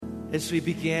As we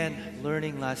began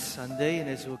learning last Sunday and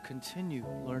as we'll continue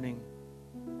learning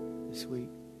this week,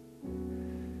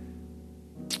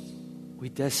 we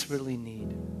desperately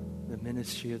need the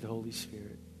ministry of the Holy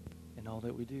Spirit in all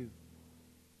that we do.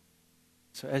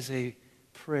 So as a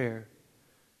prayer,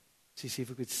 let's see if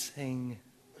we could sing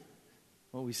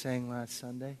what we sang last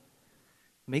Sunday.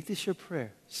 Make this your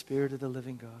prayer. Spirit of the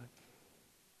living God.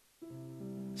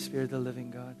 Spirit of the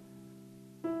living God.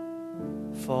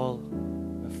 Fall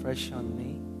afresh on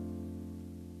me.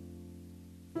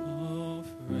 Fall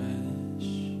fresh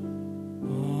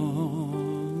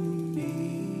on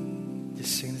me.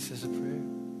 Just sing this as a prayer.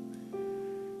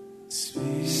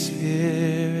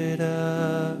 Spirit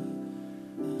of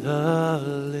the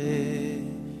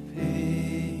living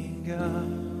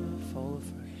God. Fall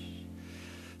afresh.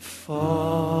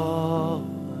 Fall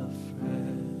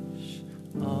afresh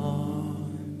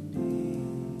on me.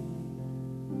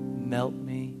 Melt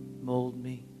me, mold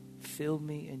me, fill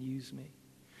me, and use me.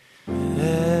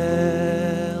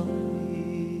 Melt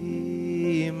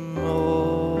me,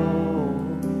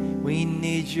 mold. We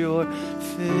need your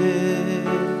fill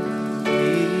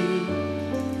me,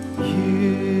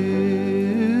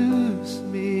 use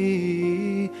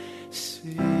me,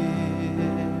 Spirit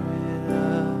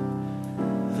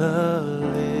of the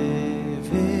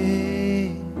living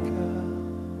God.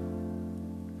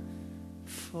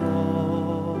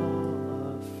 Fall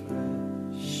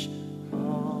afresh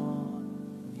on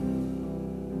me.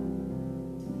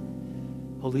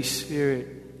 Holy Spirit,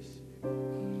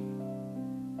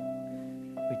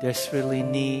 we desperately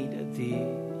need the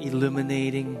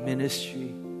illuminating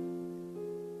ministry,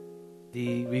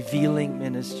 the revealing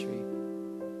ministry,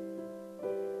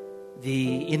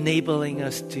 the enabling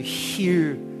us to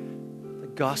hear the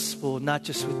gospel, not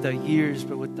just with our ears,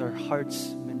 but with our hearts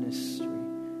ministry.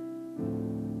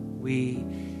 We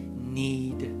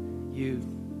need you.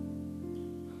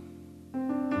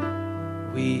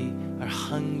 We are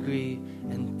hungry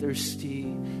and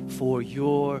thirsty for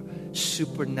your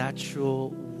supernatural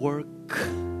work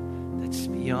that's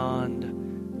beyond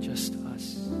just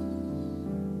us.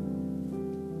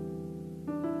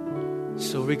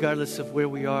 So regardless of where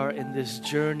we are in this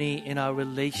journey, in our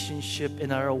relationship,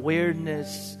 in our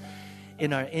awareness,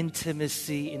 in our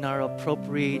intimacy, in our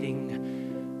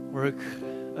appropriating work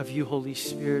of you, Holy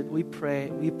Spirit, we pray,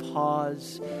 we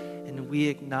pause, and we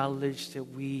acknowledge that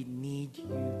we need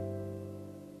you.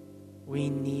 We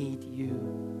need you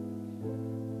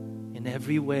in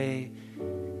every way,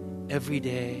 every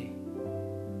day,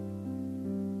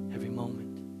 every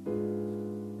moment.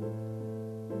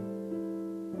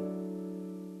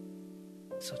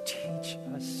 So teach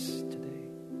us today.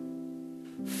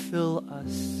 Fill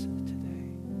us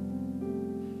today.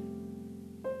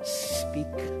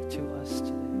 Speak to us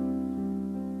today.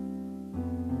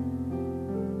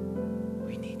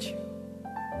 We need you.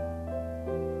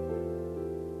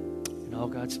 And all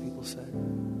God's people said,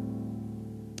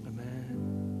 Amen.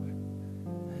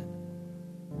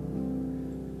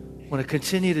 I want to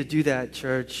continue to do that,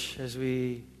 church, as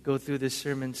we go through this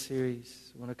sermon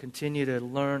series. I want to continue to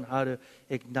learn how to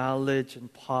acknowledge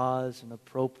and pause and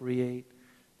appropriate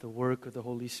the work of the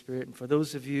Holy Spirit. And for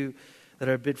those of you that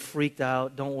are a bit freaked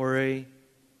out, don't worry.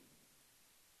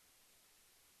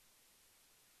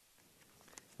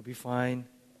 It'll be fine.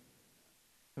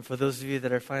 And for those of you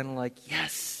that are finally like,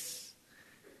 yes,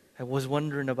 I was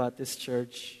wondering about this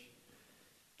church,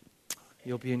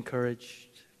 you'll be encouraged.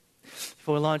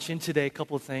 Before we launch in today, a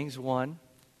couple of things. One,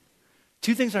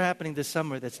 two things are happening this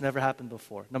summer that's never happened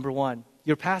before. Number one,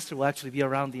 your pastor will actually be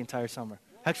around the entire summer.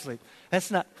 Actually,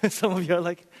 that's not, some of you are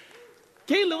like,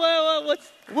 Caleb,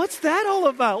 what's that all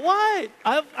about? Why?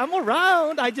 I'm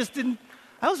around. I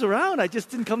was around. I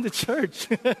just didn't come to church.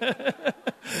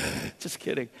 Just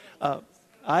kidding.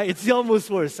 It's almost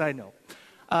worse, I know.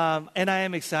 And I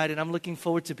am excited. I'm looking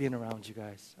forward to being around you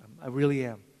guys. I really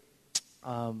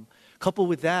am. Coupled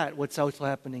with that, what's also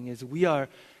happening is we are,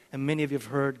 and many of you have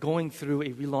heard, going through a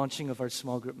relaunching of our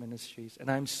small group ministries.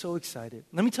 And I'm so excited.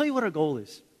 Let me tell you what our goal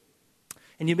is.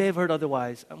 And you may have heard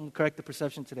otherwise. I'm going to correct the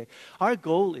perception today. Our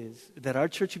goal is that our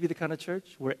church would be the kind of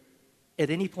church where at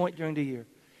any point during the year,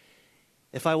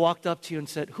 if I walked up to you and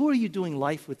said, who are you doing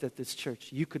life with at this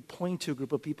church? You could point to a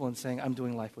group of people and saying, I'm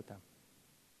doing life with them.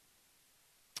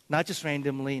 Not just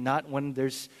randomly, not when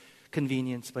there's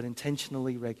convenience, but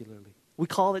intentionally, regularly. We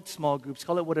call it small groups,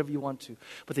 call it whatever you want to,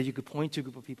 but that you could point to a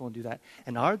group of people and do that.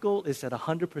 And our goal is that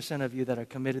 100% of you that are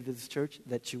committed to this church,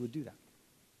 that you would do that.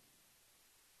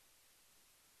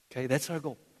 Okay, that's our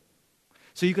goal.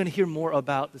 So you're going to hear more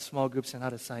about the small groups and how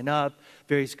to sign up,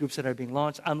 various groups that are being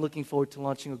launched. I'm looking forward to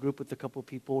launching a group with a couple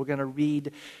people. We're going to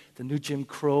read The New Jim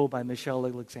Crow by Michelle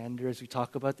Alexander as we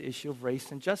talk about the issue of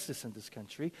race and justice in this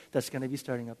country. That's going to be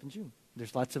starting up in June.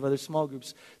 There's lots of other small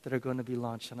groups that are going to be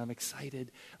launched, and I'm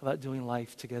excited about doing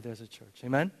life together as a church.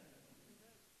 Amen?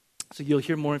 So you'll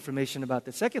hear more information about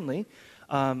that. Secondly,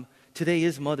 today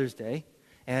is Mother's Day.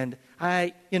 And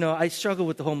I struggle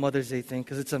with the whole Mother's Day thing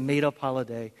because it's a made-up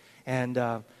holiday. And,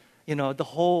 the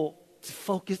whole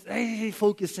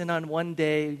focusing on one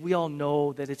day, we all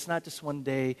know that it's not just one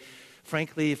day.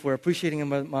 Frankly, if we're appreciating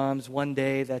moms one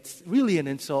day, that's really an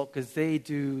insult because they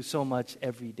do so much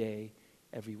every day,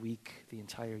 every week, the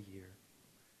entire year.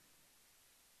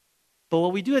 But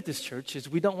what we do at this church is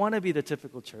we don't want to be the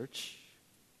typical church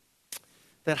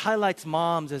that highlights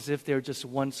moms as if they're just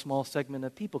one small segment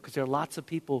of people, because there are lots of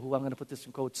people who, I'm going to put this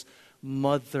in quotes,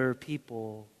 mother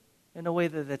people, in a way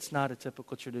that's not a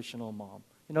typical traditional mom.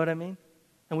 You know what I mean?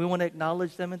 And we want to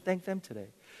acknowledge them and thank them today.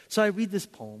 So I read this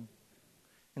poem,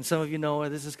 and some of you know where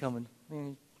this is coming,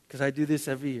 because I do this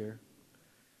every year.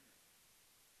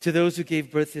 To those who gave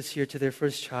birth this year to their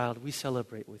first child, we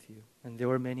celebrate with you. And there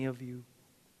were many of you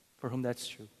for whom that's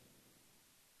true.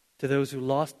 To those who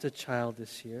lost a child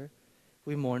this year,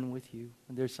 we mourn with you.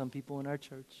 And there's some people in our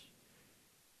church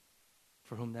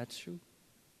for whom that's true.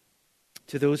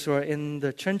 To those who are in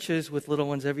the trenches with little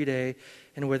ones every day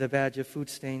and wear the badge of food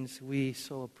stains, we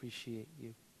so appreciate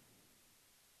you.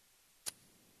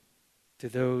 To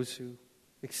those who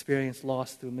experience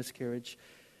loss through miscarriage,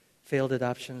 failed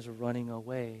adoptions, or running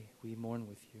away, we mourn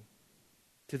with you.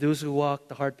 To those who walk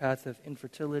the hard path of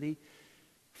infertility,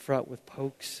 fraught with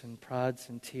pokes and prods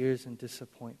and tears and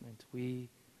disappointment, we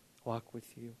walk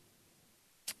with you.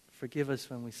 Forgive us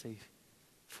when we say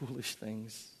foolish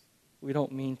things. We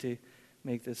don't mean to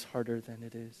make this harder than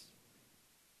it is.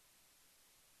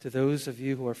 To those of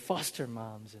you who are foster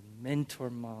moms and mentor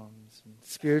moms and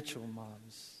spiritual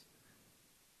moms,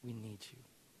 we need you.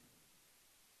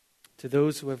 To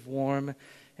those who have warm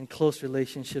and close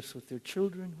relationships with their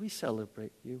children, we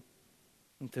celebrate you.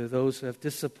 And to those who have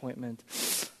disappointment,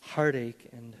 heartache,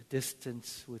 and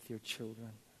distance with your children,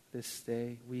 this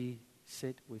day we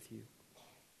sit with you.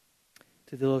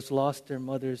 To those who lost their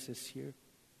mothers this year,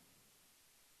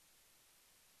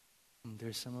 and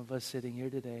there's some of us sitting here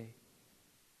today,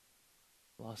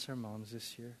 lost our moms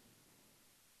this year.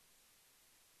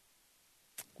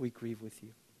 We grieve with you.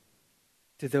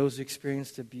 To those who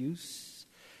experienced abuse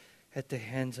at the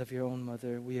hands of your own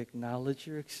mother, we acknowledge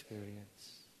your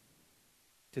experience.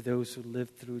 To those who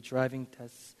lived through driving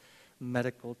tests,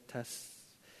 medical tests,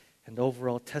 and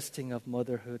overall testing of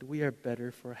motherhood, we are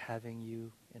better for having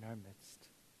you in our midst.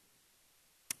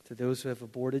 To those who have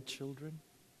aborted children,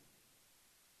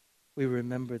 we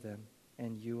remember them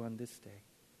and you on this day.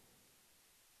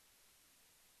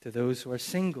 To those who are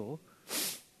single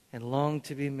and long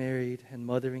to be married and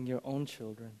mothering your own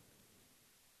children,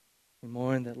 we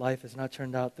mourn that life has not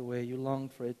turned out the way you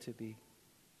longed for it to be.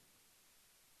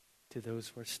 To those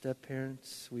who are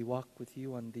step-parents, we walk with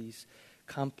you on these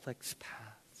complex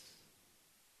paths.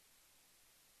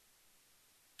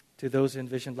 To those who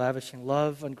envision lavishing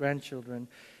love on grandchildren,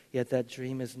 yet that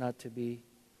dream is not to be,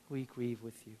 we grieve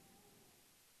with you.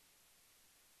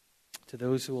 To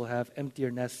those who will have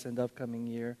emptier nests in the upcoming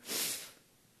year,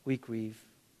 we grieve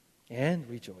and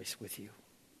rejoice with you.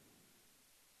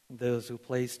 Those who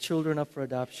place children up for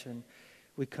adoption,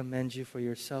 we commend you for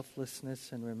your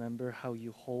selflessness and remember how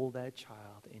you hold that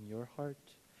child in your heart.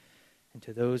 And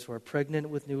to those who are pregnant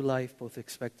with new life, both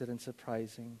expected and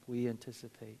surprising, we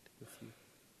anticipate with you.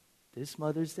 This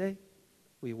Mother's Day,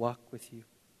 we walk with you.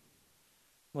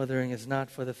 Mothering is not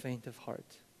for the faint of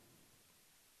heart,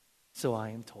 so I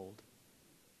am told.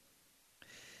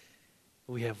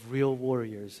 We have real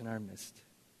warriors in our midst.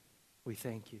 We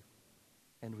thank you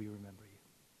and we remember you.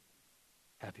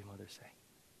 Happy Mother's Day.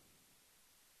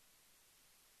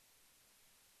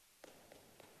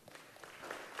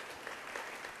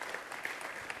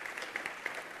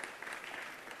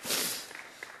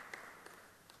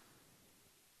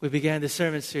 We began the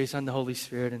sermon series on the Holy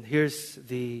Spirit, and here's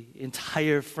the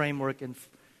entire framework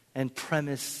and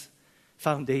premise,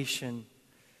 foundation.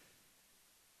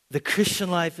 The Christian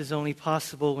life is only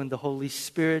possible when the Holy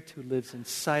Spirit who lives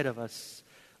inside of us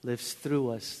lives through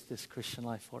us this Christian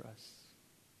life for us.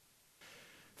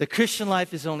 The Christian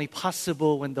life is only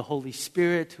possible when the Holy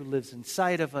Spirit who lives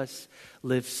inside of us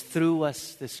lives through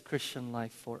us this Christian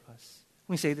life for us.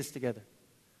 Let me say this together.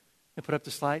 Let me put up the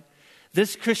slide.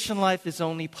 This Christian life is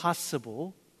only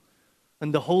possible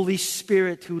when the Holy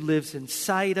Spirit who lives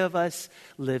inside of us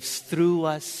lives through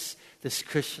us this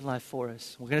Christian life for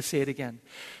us. We're going to say it again.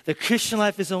 The Christian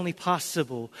life is only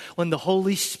possible when the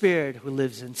Holy Spirit who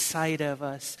lives inside of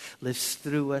us, lives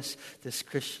through us, this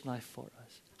Christian life for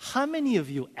us. How many of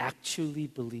you actually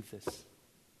believe this?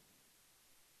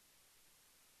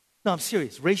 No, I'm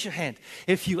serious. Raise your hand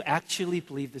if you actually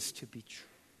believe this to be true.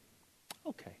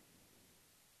 Okay.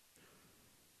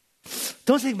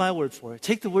 Don't take my word for it.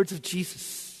 Take the words of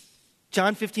Jesus.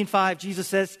 John 15:5, Jesus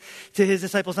says to his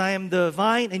disciples, I am the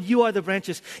vine and you are the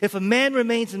branches. If a man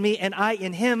remains in me and I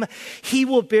in him, he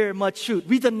will bear much fruit.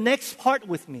 Read the next part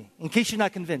with me in case you're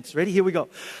not convinced. Ready? Here we go.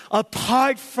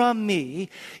 Apart from me,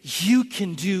 you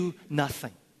can do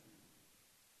nothing.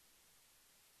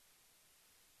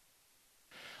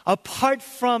 Apart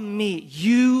from me,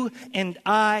 you and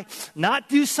I not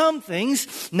do some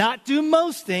things, not do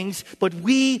most things, but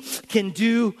we can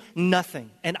do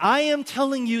nothing. And I am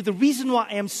telling you the reason why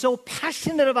I am so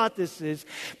passionate about this is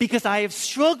because I have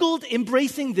struggled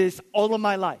embracing this all of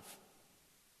my life.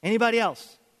 Anybody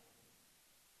else?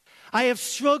 I have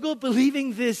struggled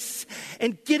believing this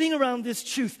and getting around this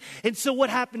truth. And so what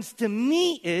happens to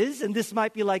me is, and this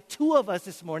might be like two of us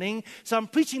this morning, so I'm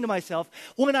preaching to myself,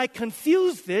 when I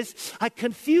confuse this, I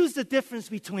confuse the difference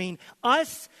between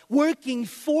us working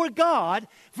for God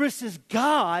versus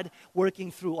God working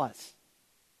through us.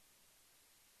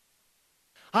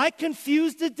 I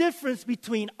confuse the difference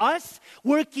between us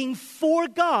working for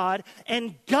God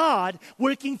and God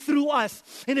working through us.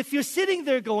 And if you're sitting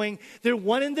there going, they're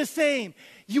one and the same,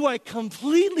 you are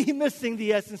completely missing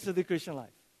the essence of the Christian life.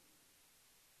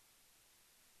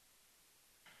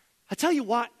 I tell you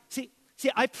what, see,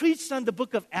 I preached on the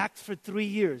book of Acts for 3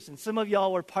 years, and some of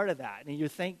y'all were part of that, and you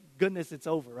thank goodness it's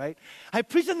over, right? I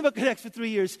preached on the book of Acts for 3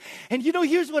 years, and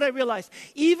here's what I realized.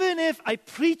 Even if I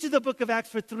preach the book of Acts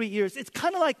for 3 years, it's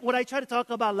kind of like what I tried to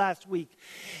talk about last week.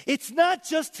 It's not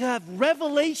just to have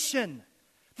revelation,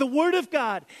 the Word of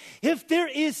God, if there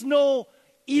is no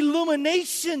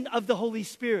illumination of the Holy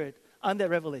Spirit on that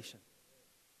revelation.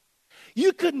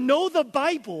 You could know the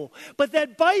Bible, but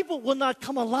that Bible will not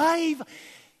come alive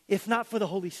if not for the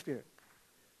Holy Spirit.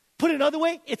 Put it another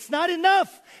way, it's not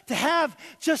enough to have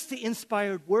just the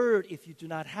inspired word if you do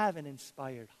not have an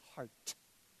inspired heart.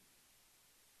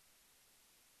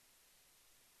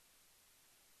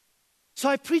 So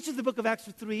I preached the book of Acts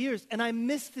for 3 years, and I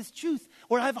missed this truth,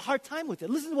 or I have a hard time with it.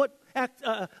 Listen to what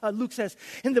Luke says.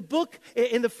 In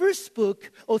the first book,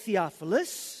 O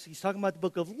Theophilus, he's talking about the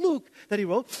book of Luke that he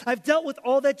wrote, I've dealt with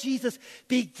all that Jesus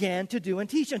began to do and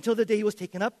teach until the day he was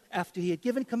taken up after he had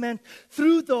given command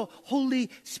through the Holy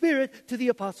Spirit to the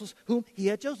apostles whom he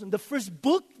had chosen. The first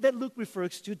book that Luke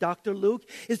refers to, Dr. Luke,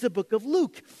 is the book of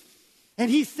Luke. And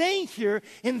he's saying here,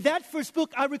 in that first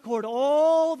book, I record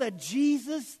all that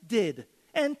Jesus did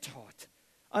and taught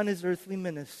on his earthly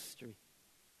ministry.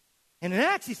 And in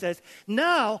Acts, he says,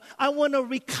 now I want to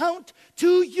recount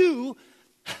to you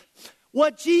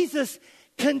what Jesus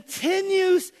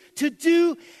continues to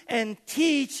do and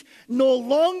teach, no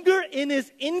longer in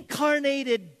his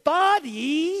incarnated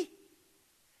body,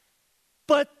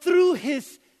 but through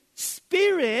his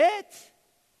Spirit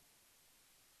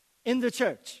in the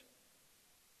church.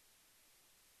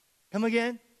 Come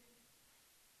again?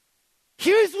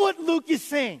 Here's what Luke is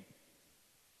saying.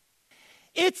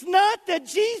 It's not that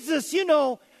Jesus,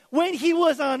 when he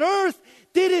was on earth,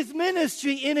 did his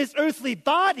ministry in his earthly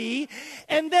body,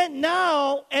 and then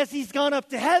now, as he's gone up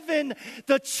to heaven,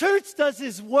 the church does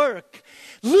his work.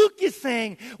 Luke is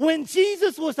saying, when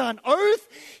Jesus was on earth,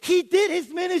 he did his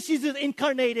ministry in his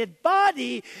incarnated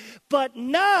body, but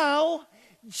now,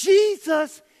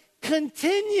 Jesus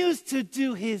continues to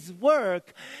do his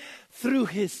work through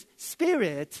his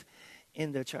Spirit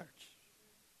in the church.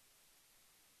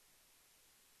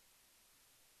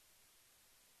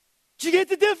 Do you get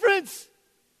the difference?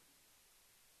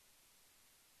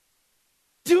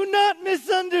 Do not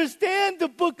misunderstand the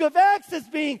book of Acts as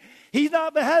being, he's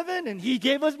not in heaven and he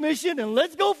gave us mission and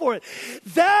let's go for it.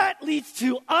 That leads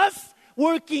to us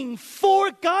working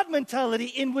for God mentality,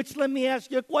 in which, let me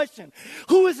ask you a question.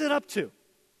 Who is it up to?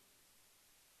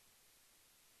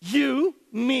 You,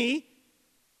 me.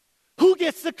 Who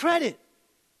gets the credit?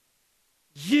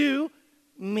 You,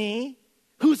 me.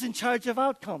 Who's in charge of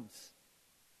outcomes?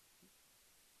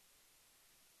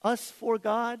 Us for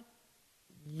God.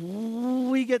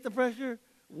 We get the pressure.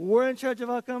 We're in charge of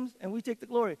outcomes, and we take the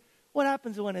glory. What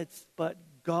happens when it's but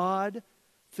God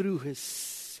through his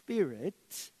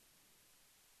Spirit?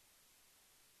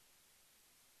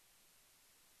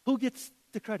 Who gets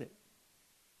the credit?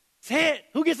 Say it.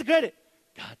 Who gets the credit?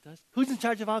 God does. Who's in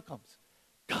charge of outcomes?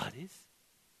 God is.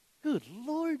 Good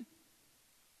Lord.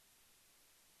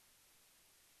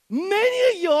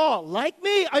 Many of y'all, like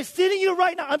me, are sitting here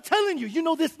right now. I'm telling you, you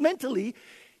know this mentally.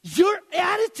 Your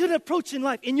attitude and approach in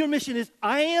life, in your mission is,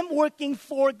 I am working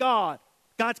for God.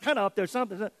 God's kind of up there,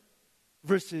 something.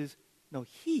 Versus, no,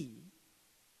 He,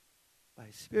 by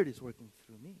His Spirit, is working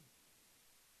through me.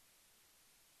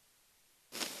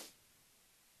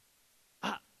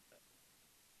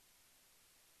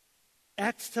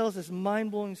 Acts tells this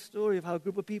mind-blowing story of how a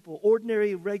group of people,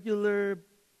 ordinary, regular,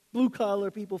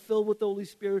 blue-collar people filled with the Holy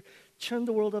Spirit, turned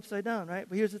the world upside down, right?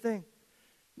 But here's the thing.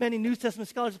 Many New Testament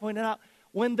scholars pointed out,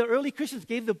 when the early Christians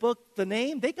gave the book the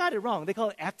name, they got it wrong. They call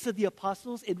it Acts of the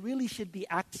Apostles. It really should be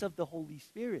Acts of the Holy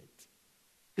Spirit.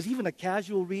 Because even a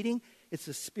casual reading, it's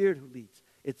the Spirit who leads.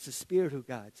 It's the Spirit who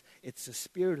guides. It's the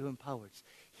Spirit who empowers.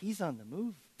 He's on the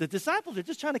move. The disciples are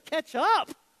just trying to catch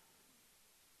up.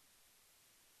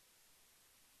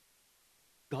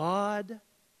 God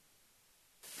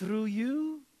through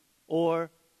you,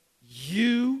 or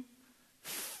you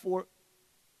for...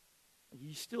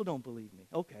 You still don't believe me.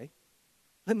 Okay.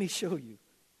 Let me show you.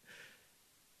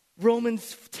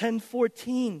 Romans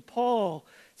 10:14, Paul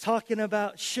talking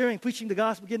about sharing, preaching the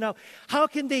gospel, getting out. How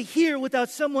can they hear without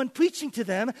someone preaching to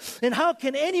them? And how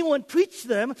can anyone preach to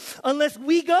them unless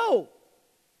we go?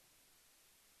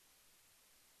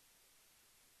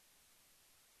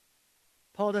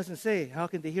 Paul doesn't say, how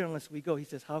can they hear unless we go? He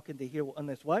says, how can they hear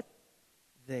unless what?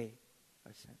 They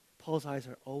are sent. Paul's eyes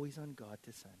are always on God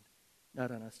to send,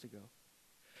 not on us to go.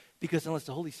 Because unless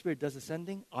the Holy Spirit does the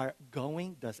sending, our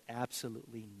going does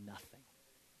absolutely nothing.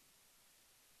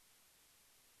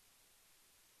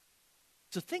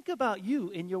 So think about you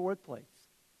in your workplace.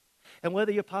 And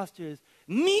whether your posture is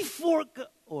me for God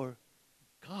or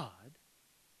God,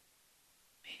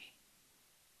 me.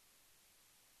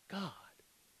 God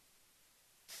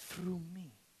through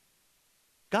me.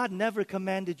 God never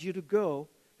commanded you to go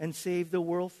and save the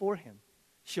world for Him.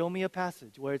 Show me a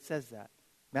passage where it says that.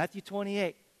 Matthew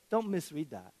 28. Don't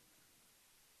misread that.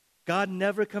 God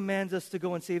never commands us to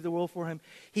go and save the world for Him.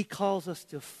 He calls us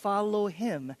to follow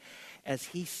Him as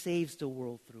He saves the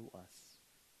world through us.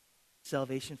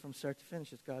 Salvation from start to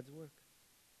finish is God's work.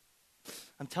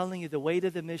 I'm telling you, the weight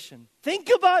of the mission. Think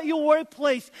about your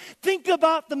workplace. Think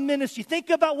about the ministry. Think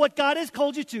about what God has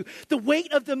called you to. The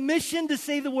weight of the mission to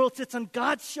save the world sits on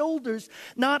God's shoulders,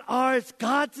 not ours.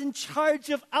 God's in charge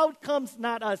of outcomes,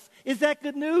 not us. Is that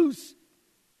good news?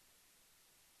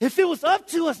 If it was up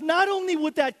to us, not only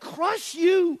would that crush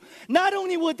you, not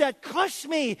only would that crush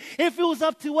me, if it was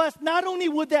up to us, not only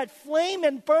would that flame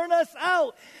and burn us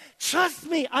out. Trust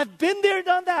me, I've been there,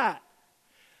 done that.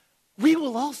 We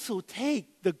will also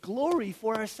take the glory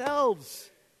for ourselves.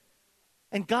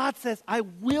 And God says, I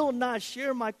will not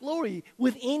share my glory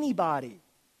with anybody.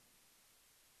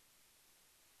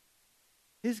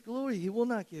 His glory He will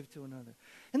not give to another.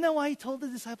 And that's why He told the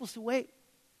disciples to wait.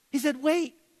 He said,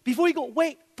 wait. Before you go,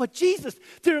 wait, but Jesus,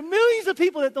 there are millions of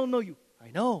people that don't know you. I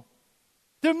know.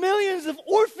 There are millions of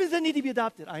orphans that need to be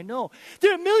adopted. I know.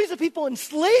 There are millions of people in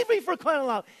slavery for crying out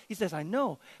loud. He says, I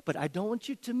know, but I don't want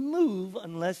you to move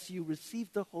unless you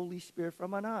receive the Holy Spirit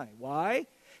from on high. Why?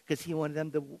 Because He wanted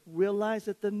them to realize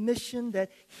that the mission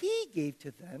that He gave to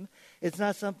them is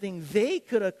not something they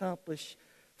could accomplish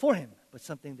for Him, but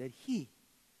something that He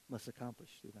must accomplish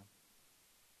through them.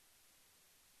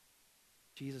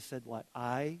 Jesus said what?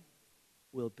 I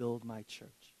will build my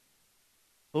church.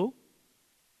 Who?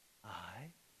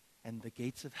 I, and the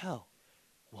gates of hell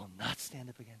will not stand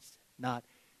up against it. Not,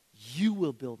 you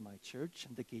will build my church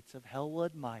and the gates of hell will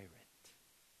admire it.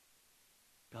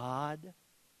 God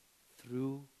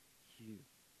through you.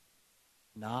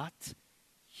 Not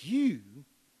you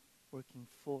working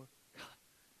for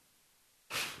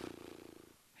God.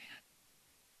 Man.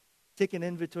 Take an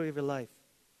inventory of your life.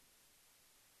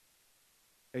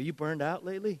 Are you burned out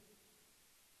lately?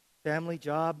 Family,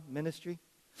 job, ministry?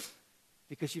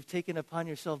 Because you've taken upon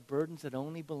yourself burdens that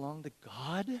only belong to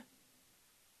God?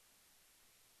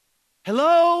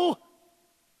 Hello?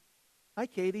 Hi,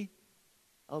 Katie.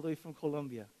 All the way from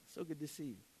Colombia. So good to see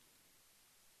you.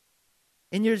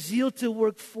 In your zeal to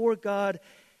work for God,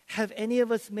 have any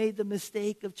of us made the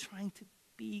mistake of trying to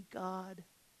be God?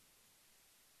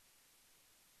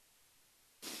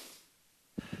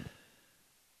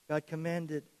 God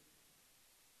commanded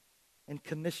and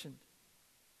commissioned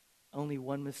only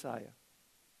one Messiah.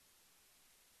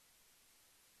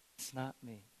 It's not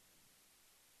me.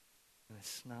 And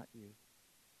it's not you.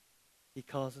 He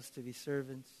calls us to be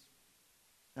servants,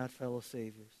 not fellow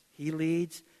saviors. He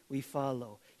leads, we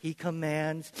follow. He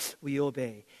commands, we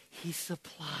obey. He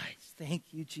supplies.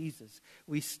 Thank you, Jesus.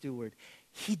 We steward.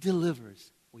 He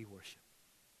delivers, we worship.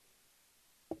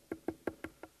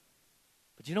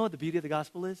 But you know what the beauty of the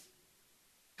gospel is?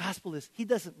 Gospel is he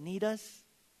doesn't need us,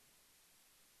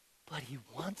 but he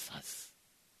wants us.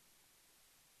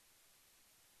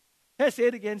 Can I say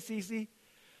it again, Cece?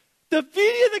 The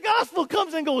beauty of the gospel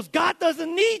comes and goes, God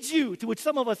doesn't need you. To which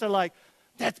some of us are like,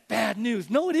 that's bad news.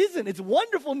 No, it isn't. It's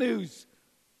wonderful news.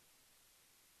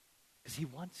 Because he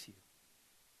wants you.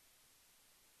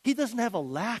 He doesn't have a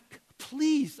lack.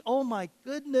 Please, oh my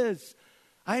goodness.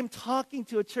 I am talking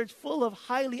to a church full of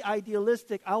highly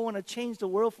idealistic, I want to change the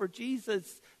world for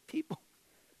Jesus people.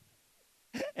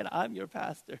 And I'm your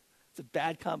pastor. It's a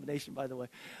bad combination, by the way.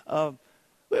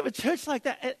 We have a church like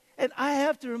that. And I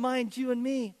have to remind you and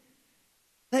me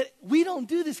that we don't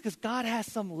do this because God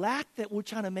has some lack that we're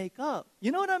trying to make up.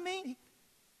 You know what I mean?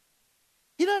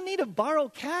 He doesn't need to borrow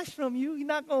cash from you. He's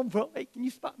not going broke. Hey, can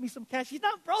you spot me some cash? He's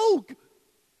not broke.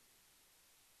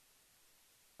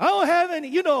 I don't have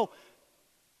any,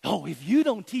 Oh, if you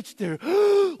don't teach there,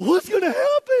 what's going to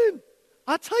happen?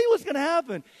 I'll tell you what's going to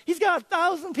happen. He's got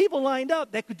 1,000 people lined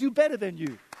up that could do better than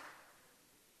you.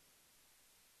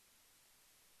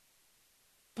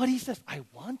 But he says, I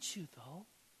want you, though.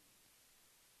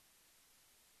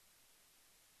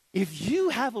 If you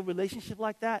have a relationship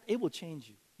like that, it will change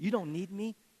you. You don't need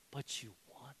me, but you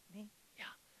want me? Yeah.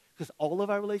 Because all of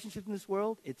our relationships in this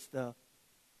world, it's the,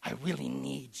 I really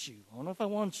need you. I don't know if I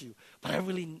want you, but I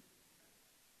really.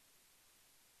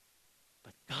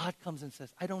 But God comes and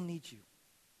says, I don't need you,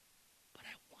 but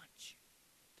I want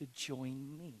you to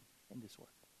join me in this work.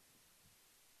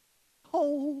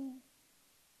 Oh.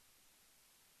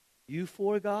 You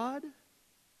for God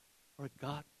or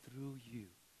God through you?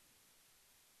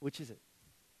 Which is it?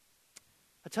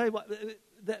 I tell you what,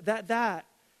 that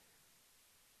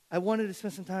I wanted to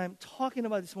spend some time talking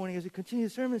about this morning as we continue the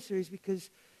sermon series, because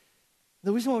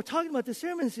the reason why we're talking about the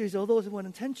sermon series, although it's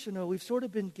unintentional, we've sort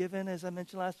of been given, as I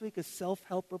mentioned last week, a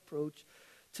self-help approach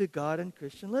to God and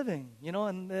Christian living.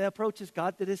 And the approach is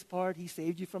God did his part. He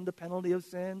saved you from the penalty of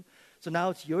sin. So now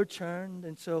it's your turn.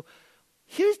 And so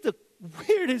here's the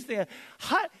weirdest thing.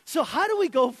 How do we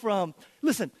go from,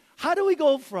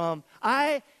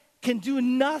 I can do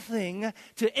nothing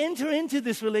to enter into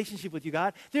this relationship with you,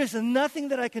 God. There's nothing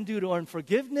that I can do to earn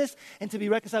forgiveness and to be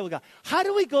reconciled with God. How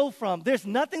do we go from, there's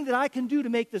nothing that I can do to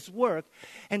make this work,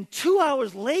 and 2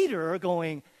 hours later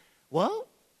going, well,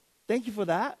 thank you for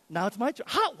that. Now it's my turn.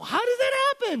 How does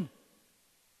that happen?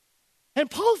 And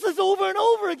Paul says over and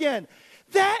over again,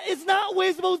 that is not the way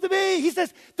it's supposed to be. He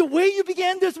says, the way you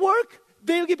began this work,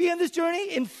 the way you began this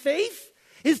journey in faith,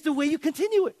 is the way you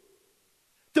continue it.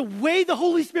 The way the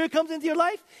Holy Spirit comes into your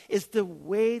life is the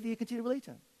way that you continue to relate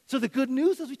to him. So the good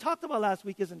news, as we talked about last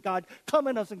week, isn't God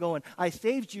coming to us and going, I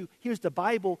saved you. Here's the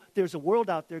Bible. There's a world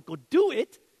out there. Go do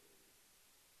it.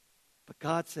 But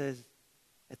God says,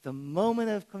 at the moment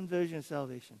of conversion and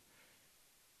salvation,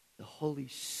 the Holy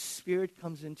Spirit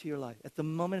comes into your life. At the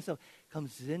moment of salvation,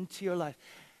 comes into your life.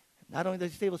 Not only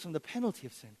does he save us from the penalty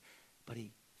of sin, but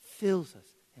he fills us,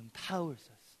 empowers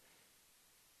us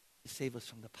to save us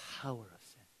from the power of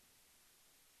sin,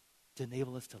 to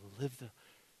enable us to live the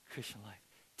Christian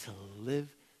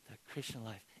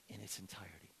life in its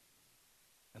entirety.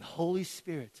 And the Holy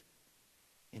Spirit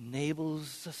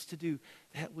enables us to do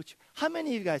that which, how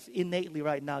many of you guys innately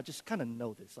right now just kind of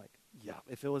know this? Like, yeah,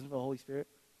 if it wasn't for the Holy Spirit,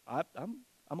 I'm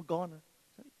a goner.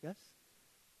 Yes?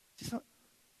 Just not,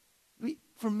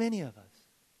 for many of us,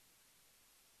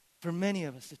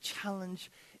 the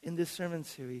challenge in this sermon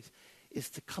series is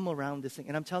to come around this thing.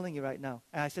 And I'm telling you right now,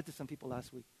 and I said to some people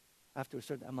last week, after a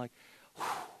certain, I'm like,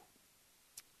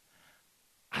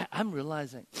 I'm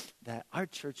realizing that our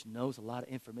church knows a lot of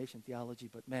information theology,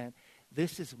 but man,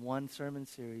 this is one sermon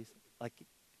series, like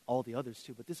all the others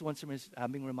too, but this is one sermon series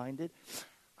I'm being reminded,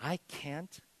 I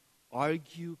can't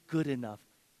argue good enough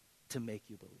to make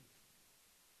you believe.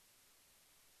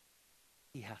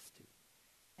 He has to.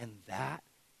 And that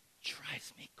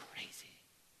drives me crazy.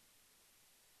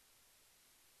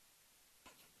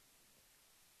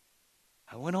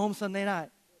 I went home Sunday night,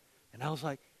 and I was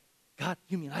like, God,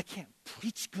 you mean I can't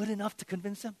preach good enough to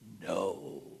convince them?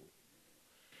 No.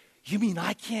 You mean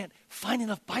I can't find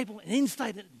enough Bible and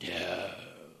insight? No.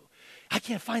 I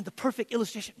can't find the perfect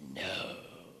illustration? No.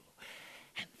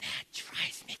 And that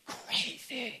drives me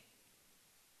crazy.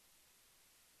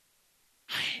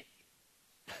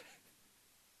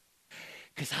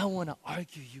 Because I want to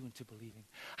argue you into believing.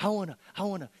 I want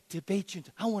to debate you.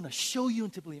 I want to show you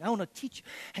into believing. I want to teach you.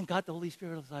 And God, the Holy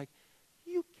Spirit, was like,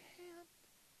 you can't.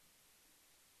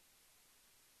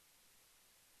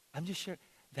 I'm just sure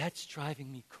that's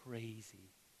driving me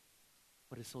crazy.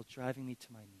 But it's still driving me to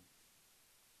my knees.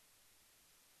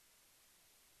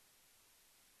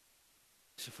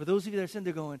 So for those of you that are sitting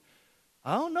there going,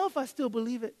 I don't know if I still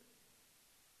believe it.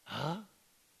 Huh?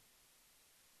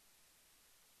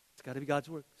 It's got to be God's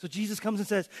word. So Jesus comes and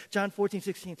says, John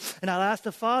 14:16, and I'll ask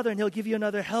the Father, and he'll give you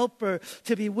another helper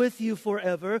to be with you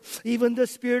forever, even the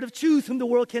Spirit of truth, whom the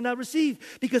world cannot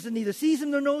receive, because it neither sees him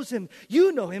nor knows him.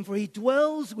 You know him, for he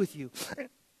dwells with you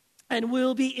and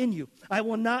will be in you. I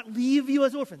will not leave you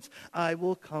as orphans. I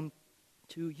will come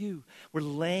to you. We're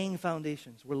laying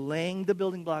foundations. We're laying the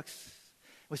building blocks.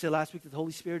 We said last week that the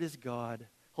Holy Spirit is God.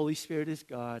 Holy Spirit is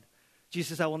God. Jesus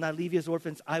says, I will not leave you as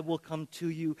orphans. I will come to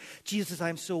you. Jesus says, I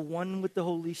am so one with the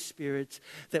Holy Spirit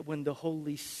that when the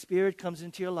Holy Spirit comes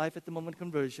into your life at the moment of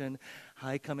conversion,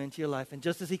 I come into your life. And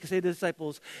just as he could say to the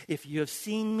disciples, if you have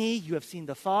seen me, you have seen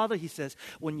the Father. He says,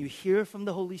 when you hear from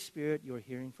the Holy Spirit, you're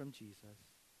hearing from Jesus.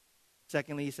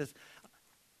 Secondly, he says,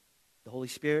 the Holy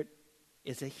Spirit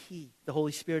is a he. The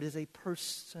Holy Spirit is a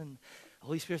person. The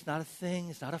Holy Spirit's not a thing.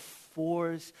 It's not a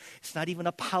force. It's not even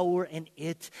a power in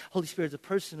it. Holy Spirit is a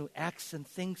person who acts and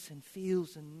thinks and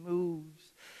feels and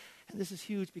moves. And this is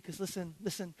huge because listen,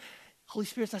 Holy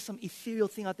Spirit's not some ethereal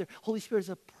thing out there. Holy Spirit is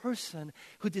a person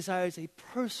who desires a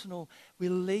personal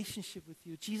relationship with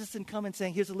you. Jesus didn't come and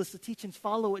saying, here's a list of teachings,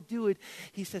 follow it, do it.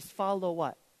 He says, follow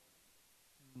what?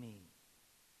 Me.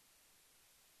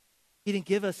 He didn't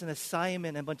give us an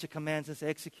assignment and a bunch of commands and say,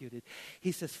 execute it.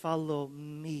 He says, follow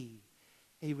me.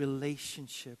 A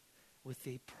relationship with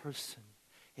a person.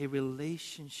 A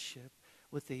relationship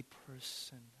with a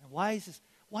person. And why is this?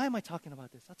 Why am I talking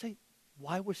about this? I'll tell you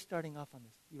why we're starting off on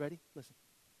this. You ready? Listen.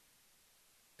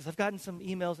 Because I've gotten some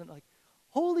emails and like,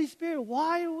 Holy Spirit,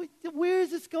 where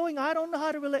is this going? I don't know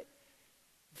how to relate.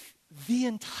 The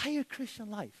entire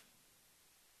Christian life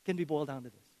can be boiled down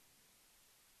to this.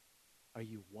 Are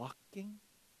you walking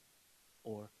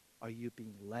or are you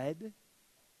being led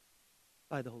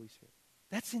by the Holy Spirit?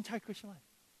 That's the entire Christian life.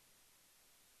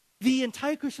 The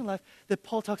entire Christian life that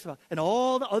Paul talks about and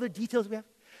all the other details we have.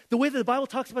 The way that the Bible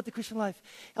talks about the Christian life,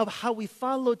 of how we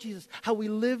follow Jesus, how we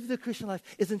live the Christian life,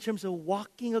 is in terms of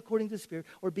walking according to the Spirit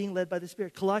or being led by the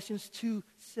Spirit. Colossians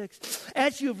 2:6.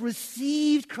 As you have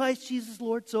received Christ Jesus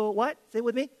Lord, so what? Say it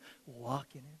with me. Walk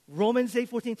in it. Romans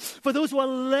 8:14. For those who are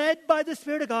led by the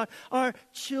Spirit of God are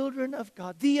children of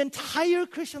God. The entire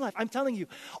Christian life, I'm telling you,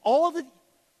 all the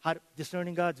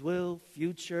discerning God's will,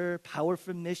 future, power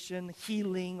for mission,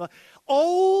 healing,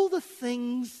 all the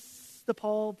things the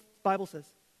Bible says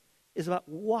is about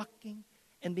walking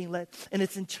and being led. And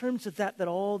it's in terms of that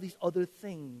all these other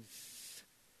things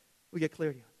we get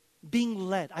clarity on. Being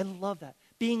led, I love that.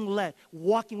 Being led,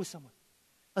 walking with someone,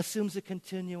 assumes a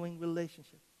continuing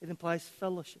relationship. It implies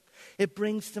fellowship. It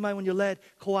brings to mind, when you're led,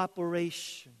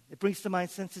 cooperation. It brings to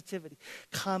mind sensitivity,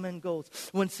 common goals.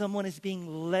 When someone is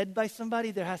being led by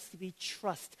somebody, there has to be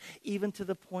trust, even to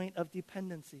the point of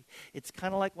dependency. It's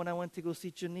kind of like when I went to go see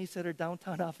Janice at her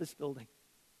downtown office building.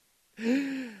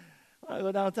 When I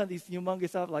go downtown, these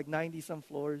humongous offices, like 90-some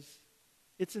floors.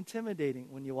 It's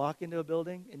intimidating when you walk into a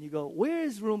building and you go, where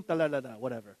is room,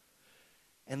 whatever.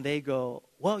 And they go,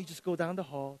 well, you just go down the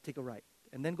hall, take a right.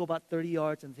 And then go about 30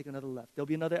 yards and take another left. There'll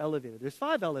be another elevator. There's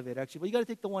 5 elevators, actually, but you got to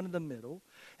take the one in the middle.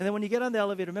 And then when you get on the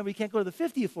elevator, remember, you can't go to the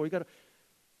 50th floor. You got to,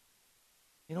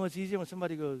 you know what's easier? When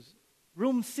somebody goes,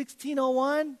 room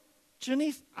 1601,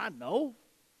 Janice, I know.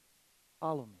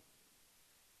 Follow me.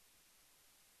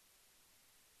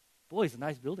 Boy, it's a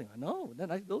nice building. I know. Isn't that a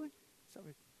nice building?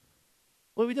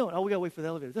 What are we doing? Oh, we got to wait for the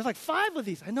elevator. There's like 5 of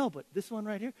these. I know, but this one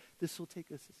right here, this will take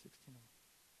us to 1601.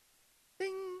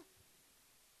 Ding.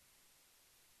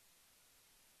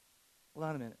 Hold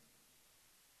on a minute.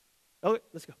 Okay,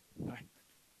 let's go. All right.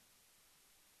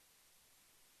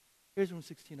 Here's room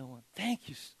 1601. Thank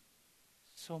you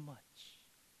so much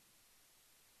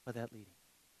for that leading.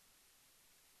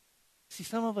 See,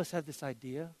 some of us have this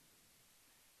idea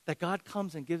that God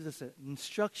comes and gives us an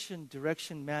instruction,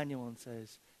 direction manual and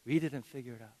says, read it and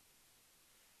figure it out.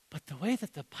 But the way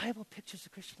that the Bible pictures the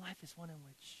Christian life is one in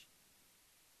which,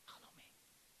 follow me.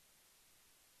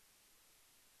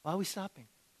 Why are we stopping?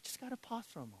 We just got to pause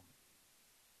for a moment.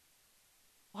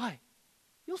 Why?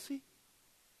 You'll see.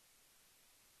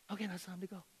 Okay, now it's time to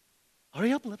go.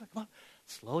 Hurry up a little. Come on.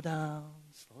 Slow down.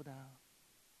 Slow down.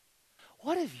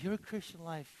 What if your Christian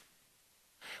life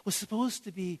was supposed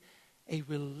to be a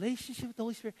relationship with the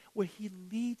Holy Spirit where He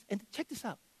leads? And check this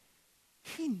out.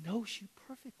 He knows you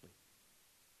perfectly.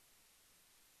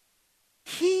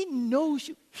 He knows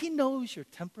you. He knows your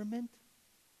temperament.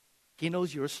 He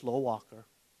knows you're a slow walker.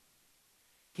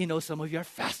 He knows some of you are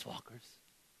fast walkers.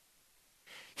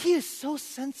 He is so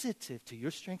sensitive to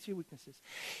your strengths, your weaknesses.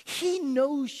 He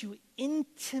knows you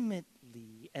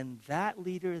intimately. And that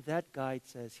leader, that guide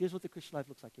says, here's what the Christian life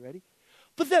looks like. You ready?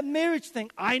 But that marriage thing,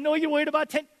 I know you're worried about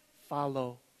 10.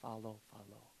 Follow.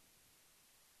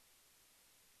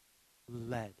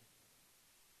 Led.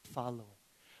 Follow.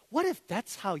 What if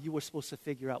that's how you were supposed to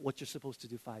figure out what you're supposed to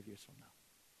do 5 years from now?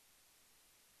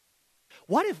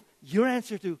 What if your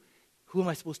answer to who am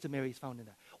I supposed to marry is found in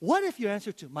that? What if your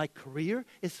answer to my career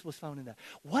was found in that?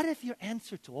 What if your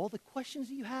answer to all the questions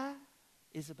that you have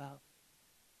is about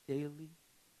daily,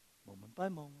 moment by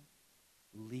moment,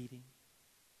 leading,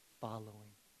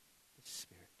 following the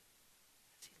Spirit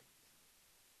as He leads?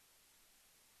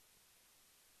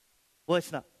 Well,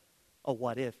 it's not a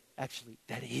what if. Actually,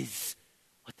 that is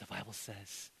what the Bible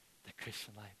says the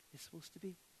Christian life is supposed to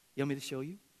be. You want me to show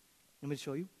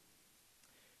you?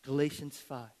 Galatians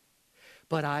 5.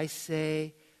 But I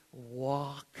say,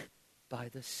 walk by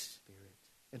the Spirit.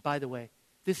 And by the way,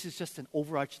 this is just an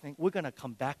overarching thing. We're going to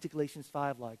come back to Galatians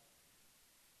 5 like,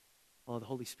 oh, the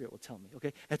Holy Spirit will tell me,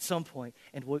 okay? At some point,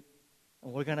 and we're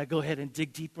going to go ahead and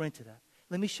dig deeper into that.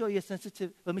 Let me show you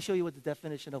what the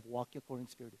definition of walking according to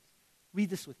the Spirit is. Read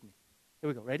this with me. Here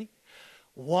we go. Ready?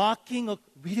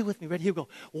 Read it with me. Ready? Here we go.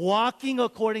 Walking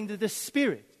according to the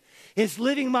Spirit is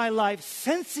living my life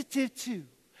sensitive to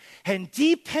and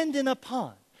dependent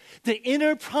upon the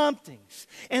inner promptings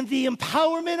and the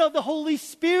empowerment of the Holy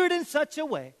Spirit in such a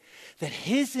way that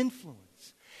His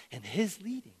influence and His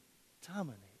leading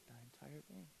dominate the entire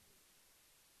thing.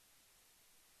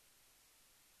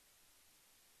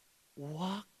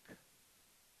 Walk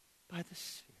by the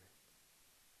Spirit.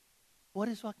 What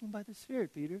is walking by the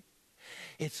Spirit, Peter?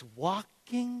 It's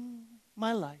walking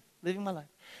my life, living my life,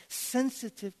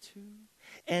 sensitive to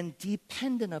and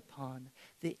dependent upon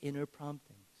the inner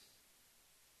promptings.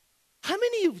 How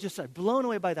many of you just are blown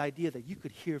away by the idea that you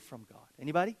could hear from God?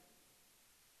 Anybody?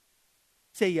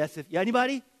 Say yes.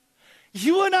 Anybody?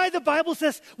 You and I, the Bible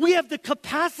says, we have the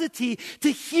capacity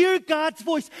to hear God's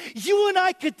voice. You and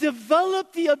I could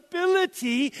develop the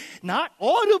ability, not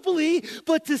audibly,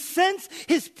 but to sense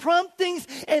His promptings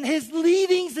and His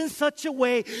leadings in such a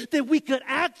way that we could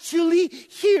actually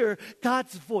hear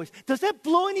God's voice. Does that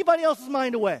blow anybody else's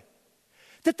mind away?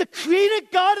 That the creator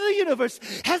God of the universe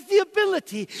has the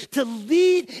ability to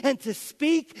lead and to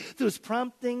speak through His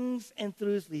promptings and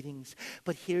through His leadings.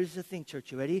 But here's the thing,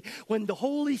 church, you ready? When the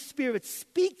Holy Spirit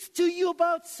speaks to you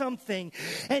about something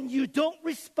and you don't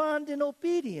respond in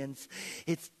obedience,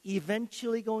 it's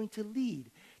eventually going to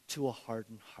lead to a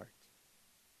hardened heart.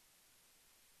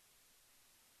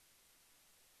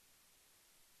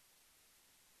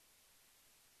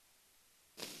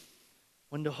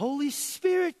 When the Holy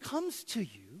Spirit comes to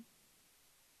you,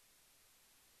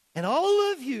 and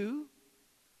all of you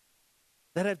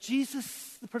that have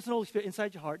Jesus, the person of the Holy Spirit,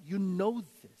 inside your heart, you know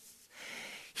this.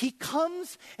 He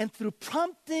comes and through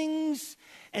promptings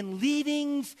and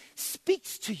leadings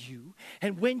speaks to you.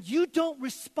 And when you don't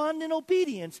respond in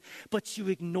obedience, but you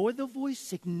ignore the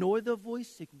voice,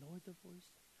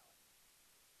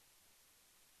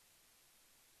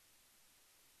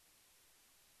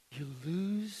 you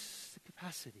lose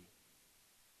capacity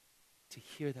to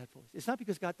hear that voice. It's not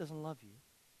because God doesn't love you.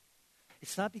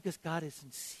 It's not because God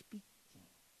isn't speaking.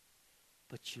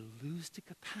 But you lose the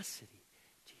capacity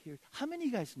to hear. How many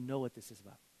of you guys know what this is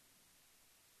about?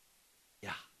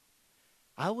 Yeah.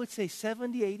 I would say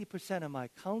 70-80% of my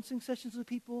counseling sessions with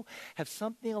people have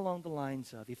something along the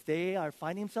lines of, if they are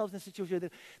finding themselves in a situation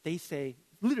that they say,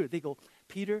 literally, they go,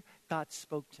 Peter, God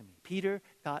spoke to me. Peter,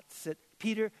 God said,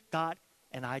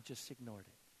 and I just ignored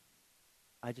it.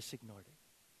 I just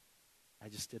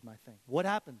did my thing. What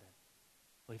happened then?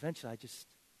 Well, eventually I just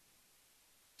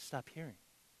stopped hearing.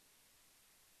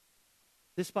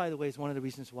 This, by the way, is one of the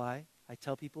reasons why I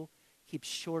tell people, keep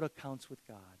short accounts with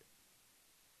God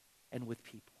and with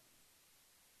people.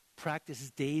 Practice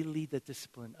daily the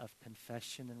discipline of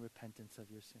confession and repentance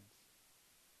of your sins.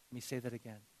 Let me say that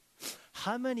again.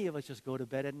 How many of us just go to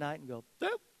bed at night and go,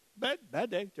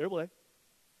 bad day, terrible day,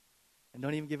 and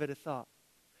don't even give it a thought?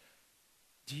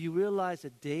 Do you realize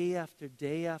that day after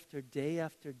day after day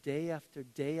after day after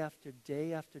day after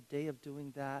day after day of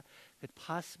doing that could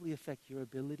possibly affect your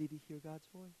ability to hear God's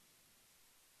voice?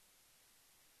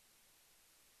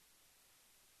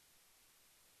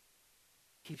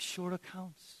 Keep short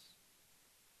accounts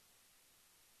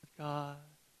with God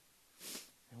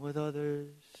and with others.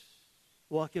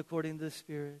 Walk according to the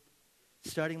Spirit.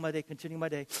 Starting my day, continuing my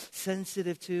day.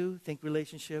 Sensitive to, think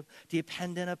relationship.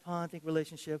 Dependent upon, think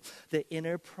relationship. The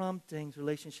inner promptings,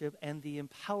 relationship. And the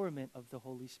empowerment of the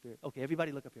Holy Spirit. Okay,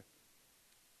 everybody look up here.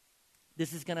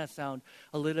 This is going to sound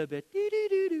a little bit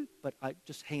doo-doo-doo-doo, but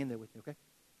just hang in there with me, okay?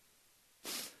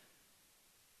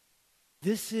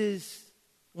 This is,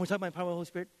 when we're talking about empowerment of the Holy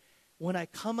Spirit, when I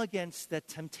come against that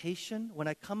temptation, when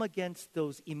I come against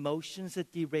those emotions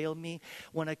that derail me,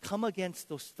 when I come against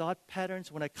those thought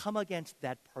patterns, when I come against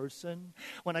that person,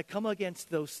 when I come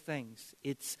against those things,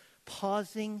 it's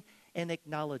pausing and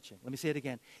acknowledging. Let me say it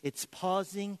again. It's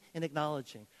pausing and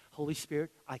acknowledging. Holy Spirit,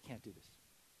 I can't do this.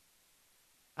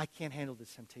 I can't handle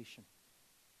this temptation.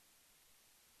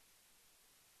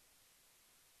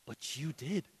 But you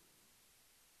did.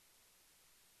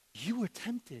 You were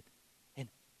tempted in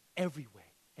every way,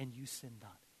 and you sinned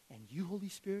not. And you, Holy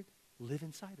Spirit, live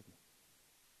inside of me.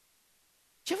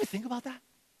 Did you ever think about that?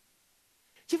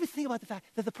 Did you ever think about the fact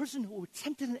that the person who was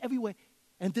tempted in every way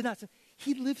and did not sin,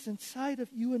 he lives inside of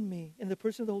you and me in the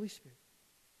person of the Holy Spirit?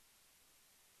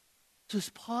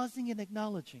 Just pausing and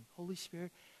acknowledging, Holy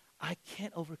Spirit, I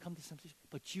can't overcome this temptation,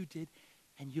 but you did,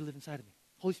 and you live inside of me.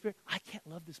 Holy Spirit, I can't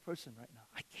love this person right now.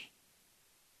 I can't.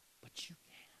 But you can.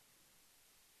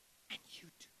 And you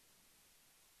do.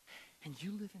 And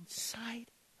you live inside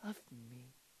of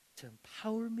me to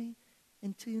empower me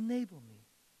and to enable me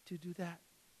to do that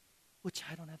which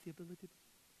I don't have the ability to do.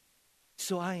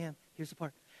 So I am, here's the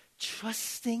part,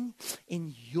 trusting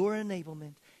in your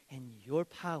enablement and your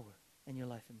power in your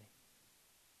life in me.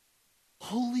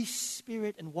 Holy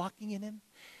Spirit and walking in Him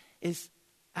is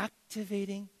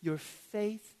activating your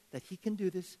faith that He can do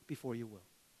this before you will.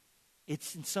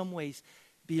 It's in some ways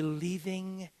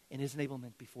believing in His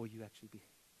enablement before you actually behave.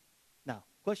 Now,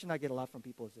 question I get a lot from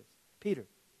people is this. Peter,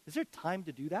 is there time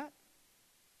to do that?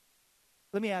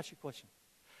 Let me ask you a question.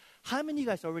 How many of you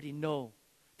guys already know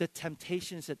the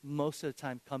temptations that most of the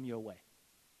time come your way?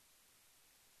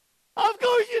 Of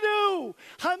course you do.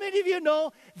 How many of you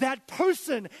know that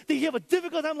person that you have a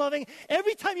difficult time loving?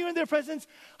 Every time you're in their presence,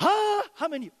 how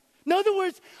many? In other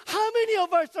words, how many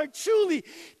of us are truly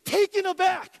taken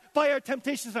aback by our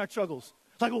temptations and our struggles?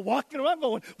 Like we're walking around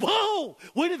going, whoa,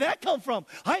 where did that come from?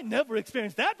 I never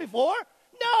experienced that before.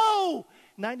 No.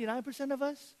 99% of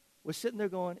us, we're sitting there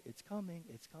going, it's coming,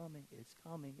 it's coming, it's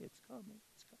coming, it's coming,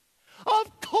 it's coming.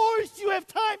 Of course you have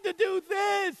time to do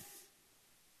this.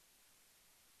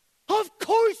 Of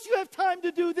course you have time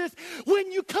to do this.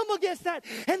 When you come against that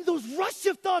and those rush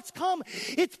of thoughts come,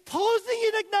 it's pausing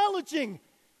and acknowledging,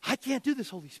 I can't do this,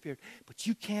 Holy Spirit, but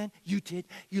you can, you did,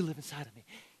 you live inside of me.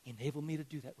 Enable me to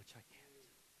do that which I can't.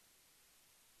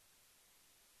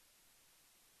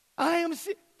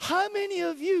 How many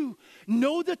of you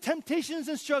know the temptations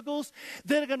and struggles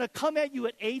that are going to come at you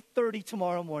at 8:30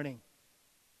 tomorrow morning?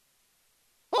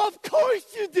 Of course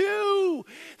you do.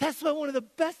 That's why one of the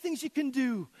best things you can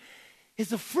do is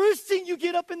the first thing you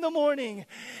get up in the morning,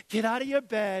 get out of your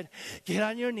bed, get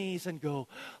on your knees and go,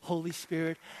 Holy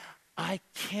Spirit, I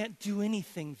can't do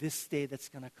anything this day that's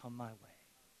going to come my way.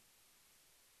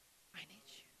 I need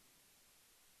you.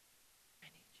 I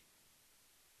need you.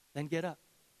 Then get up.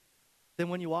 Then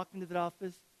when you walk into the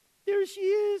office, there she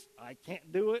is. I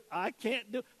can't do it. I can't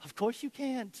do it. Of course you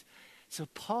can't. So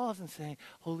pause and say,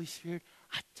 Holy Spirit,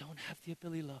 I don't have the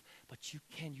ability to love, but you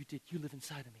can, you did, you live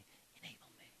inside of me. Enable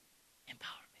me.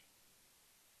 Empower me.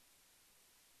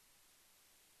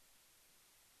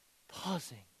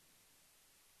 Pausing.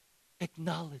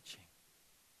 Acknowledging.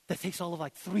 That takes all of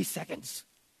like 3 seconds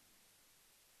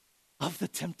of the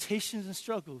temptations and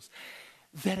struggles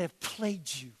that have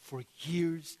plagued you for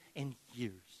years and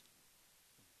years.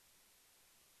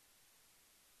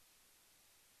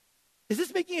 Is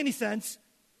this making any sense?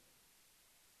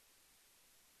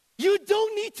 You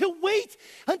don't need to wait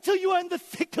until you are in the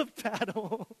thick of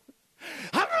battle.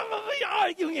 I'm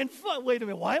arguing and wait a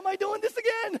minute, why am I doing this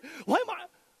again? Why am I? I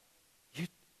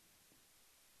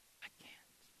can't.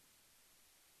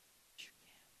 You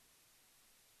can.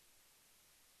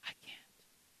 I can't.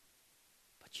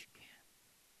 But you can.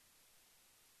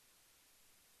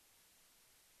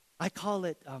 I call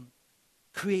it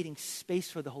creating space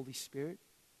for the Holy Spirit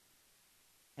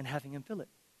and having Him fill it.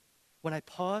 When I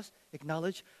pause,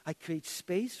 acknowledge, I create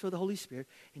space for the Holy Spirit,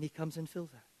 and He comes and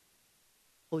fills that.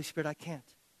 Holy Spirit, I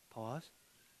can't. Pause,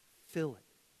 fill it,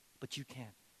 but you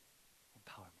can.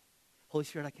 Empower me. Holy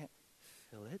Spirit, I can't.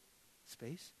 Fill it,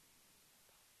 space.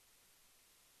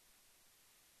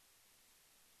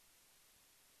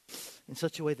 In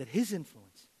such a way that His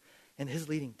influence and His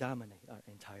leading dominate our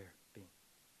entire being.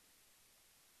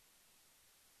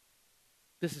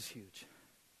 This is huge.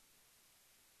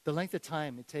 The length of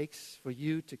time it takes for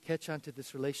you to catch on to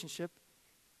this relationship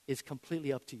is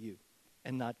completely up to you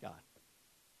and not God.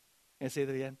 Can I say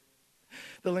that again?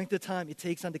 The length of time it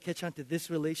takes on to catch on to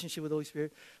this relationship with the Holy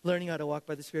Spirit, learning how to walk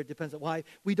by the Spirit depends on why.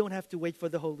 We don't have to wait for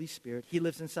the Holy Spirit. He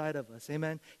lives inside of us.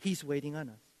 Amen? He's waiting on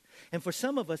us. And for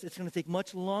some of us, it's going to take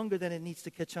much longer than it needs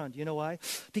to catch on. Do you know why?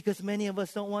 Because many of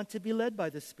us don't want to be led by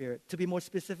the Spirit. To be more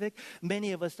specific,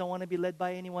 many of us don't want to be led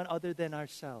by anyone other than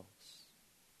ourselves.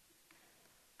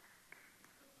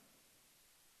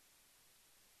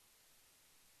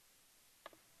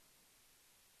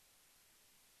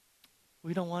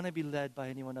 We don't want to be led by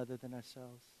anyone other than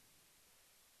ourselves.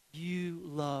 You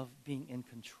love being in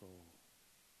control.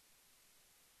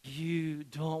 You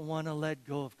don't want to let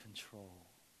go of control.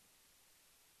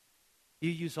 You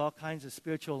use all kinds of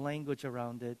spiritual language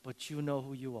around it, but you know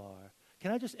who you are.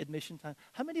 Can I just admission time?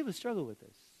 How many of us struggle with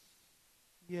this?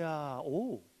 Yeah.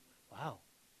 Oh, wow.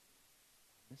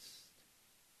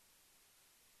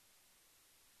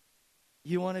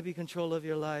 You want to be in control of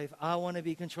your life. I want to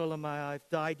be in control of my life.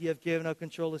 The idea of giving up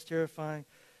control is terrifying.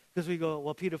 Because we go,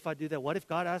 well, Peter, if I do that, what if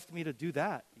God asked me to do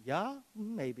that? Yeah,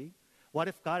 maybe. What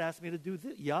if God asked me to do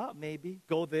this? Yeah, maybe.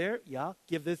 Go there? Yeah.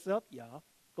 Give this up? Yeah.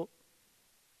 Go.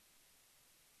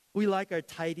 We like our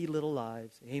tidy little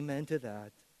lives. Amen to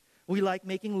that. We like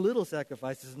making little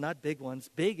sacrifices, not big ones.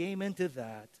 Big amen to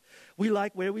that. We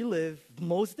like where we live,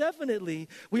 most definitely.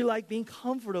 We like being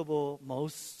comfortable,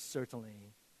 most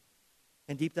certainly.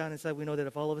 And deep down inside, we know that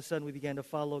if all of a sudden we began to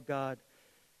follow God,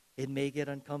 it may get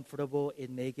uncomfortable, it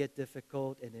may get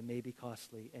difficult, and it may be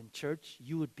costly. And church,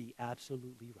 you would be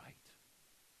absolutely right.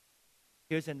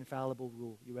 Here's an infallible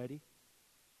rule. You ready?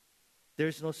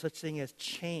 There's no such thing as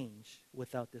change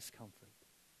without discomfort.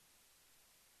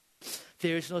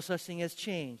 There is no such thing as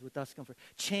change without discomfort.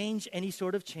 Change, any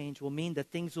sort of change, will mean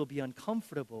that things will be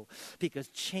uncomfortable because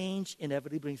change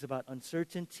inevitably brings about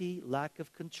uncertainty, lack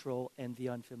of control, and the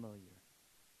unfamiliar.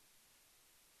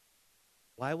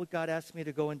 Why would God ask me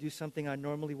to go and do something I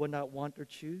normally would not want or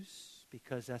choose?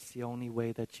 Because that's the only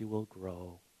way that you will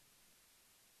grow.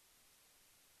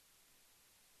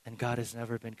 And God has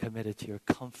never been committed to your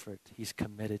comfort. He's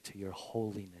committed to your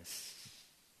holiness.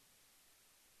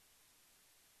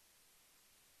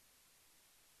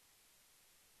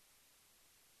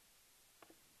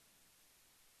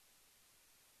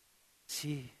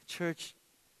 See, church,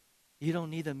 you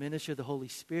don't need the ministry of the Holy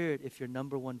Spirit if your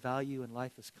number one value in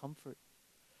life is comfort.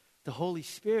 The Holy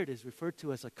Spirit is referred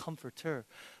to as a comforter.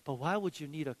 But why would you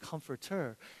need a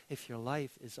comforter if your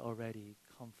life is already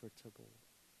comfortable?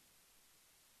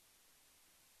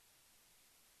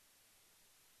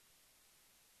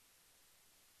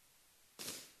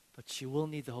 But you will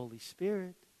need the Holy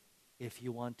Spirit if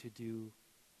you want to do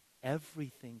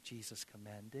everything Jesus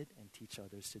commanded and teach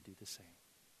others to do the same.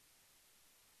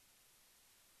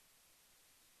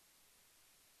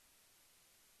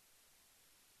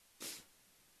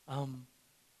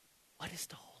 What is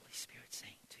the Holy Spirit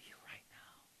saying to you right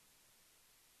now?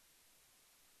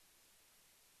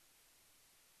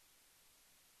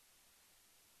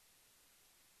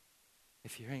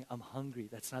 If you're hearing, I'm hungry,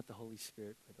 that's not the Holy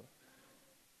Spirit, by the way.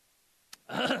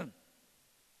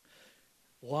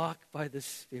 Walk by the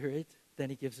Spirit, then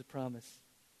he gives a promise.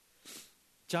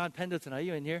 John Pendleton, are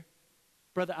you in here?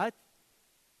 Brother, I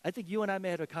think you and I may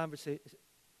have a conversation.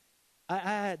 I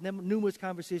had numerous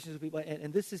conversations with people,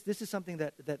 and this is something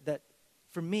that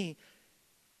for me,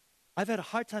 I've had a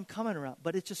hard time coming around,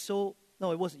 but it's just so,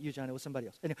 no, it wasn't you, John, it was somebody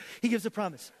else. Anyway, he gives a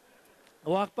promise.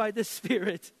 Walk by the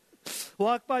Spirit.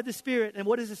 Walk by the Spirit. And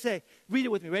what does it say? Read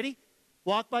it with me. Ready?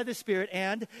 Walk by the Spirit,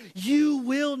 and you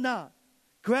will not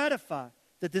gratify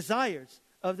the desires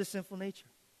of the sinful nature.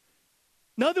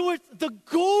 In other words, the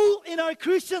goal in our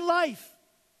Christian life,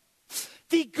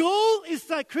 the goal is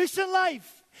our Christian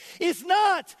life is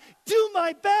not do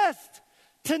my best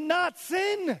to not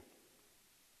sin.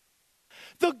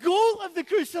 The goal of the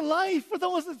Christian life for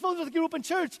those that grew up in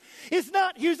church is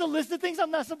not, here's a list of things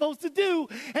I'm not supposed to do.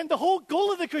 And the whole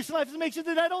goal of the Christian life is to make sure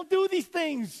that I don't do these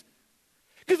things.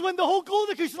 Because when the whole goal of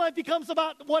the Christian life becomes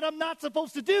about what I'm not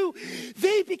supposed to do,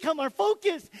 they become our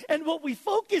focus. And what we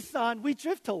focus on, we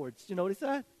drift towards. You notice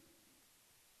that?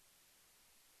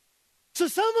 So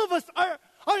some of us,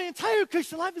 our entire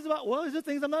Christian life is about, well, these are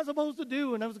things I'm not supposed to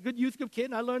do. And I was a good youth group kid,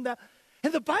 and I learned that.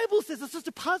 And the Bible says it's such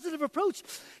a positive approach.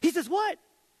 He says, what?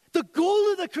 The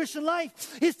goal of the Christian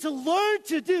life is to learn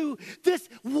to do this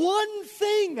one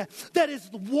thing, that is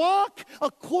walk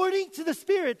according to the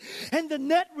Spirit. And the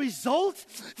net result,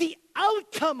 the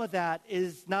outcome of that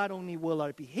is not only will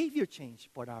our behavior change,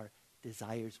 but our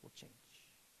desires will change.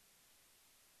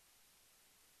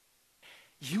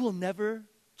 You will never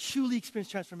truly experience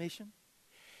transformation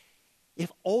if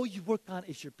all you work on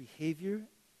is your behavior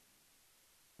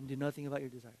and do nothing about your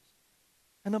desires.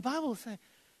 And the Bible is saying,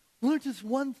 learn just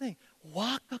one thing.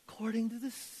 Walk according to the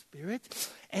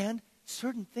Spirit, and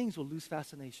certain things will lose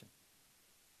fascination.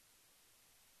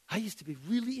 I used to be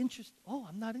really interested. Oh,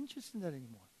 I'm not interested in that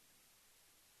anymore.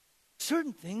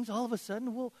 Certain things, all of a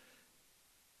sudden,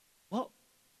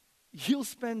 you'll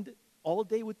spend all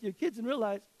day with your kids and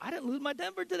realize, I didn't lose my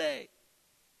temper today.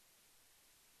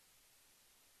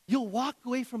 You'll walk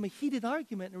away from a heated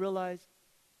argument and realize,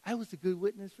 I was a good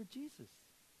witness for Jesus.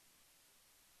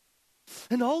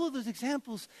 And all of those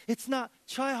examples, it's not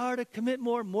try harder, commit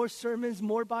more sermons,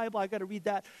 more Bible. I got to read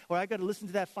that, or I got to listen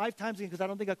to that 5 times again because I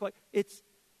don't think I quite. It's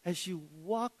as you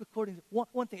walk according to,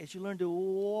 one thing, as you learn to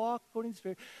walk according to the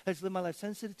Spirit, as you live my life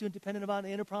sensitive to and dependent upon the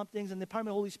inner promptings and the empowerment of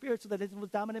the Holy Spirit so that it will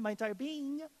dominate my entire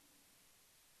being.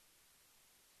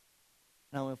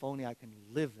 Now, if only I can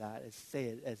live that and say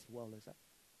it as well as that.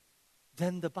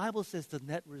 Then the Bible says the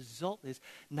net result is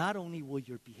not only will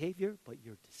your behavior, but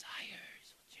your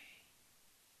desires will change.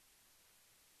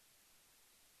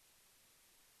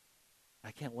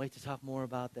 I can't wait to talk more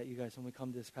about that, you guys, when we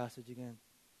come to this passage again.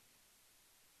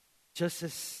 Just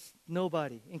as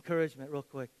nobody, encouragement real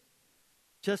quick.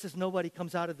 Just as nobody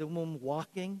comes out of the womb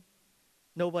walking,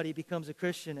 nobody becomes a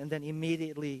Christian and then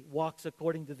immediately walks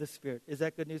according to the Spirit. Is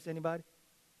that good news to anybody?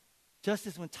 Just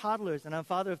as when toddlers, and I'm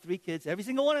father of 3 kids, every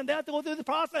single one of them, they have to go through the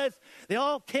process. They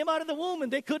all came out of the womb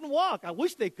and they couldn't walk. I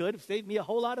wish they could. It saved me a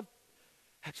whole lot of...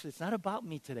 Actually, it's not about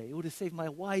me today. It would have saved my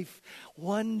wife.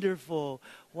 Wonderful,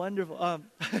 wonderful.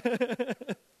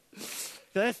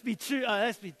 Let's be true.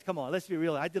 Come on, let's be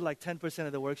real. I did like 10%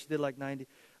 of the work. She did like 90%.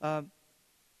 And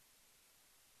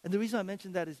the reason I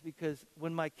mentioned that is because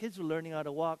when my kids were learning how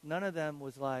to walk, none of them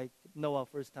was like Noah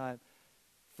first time.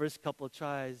 First couple of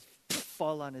tries,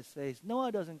 fall on his face.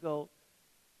 Noah doesn't go,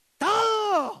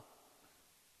 oh!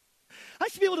 I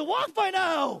should be able to walk by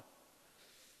now.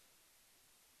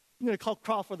 I'm going to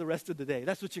crawl for the rest of the day.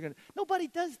 That's what you're going to. Nobody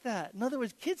does that. In other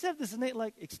words, kids have this innate,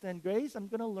 like, extend grace. I'm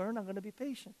going to learn. I'm going to be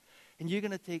patient. And you're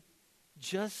going to take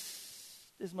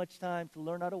just as much time to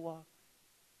learn how to walk.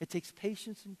 It takes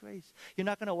patience and grace. You're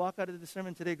not going to walk out of the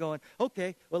sermon today going,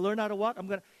 okay, well, learn how to walk.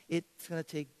 It's going to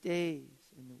take days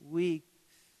and weeks,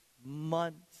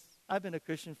 months. I've been a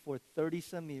Christian for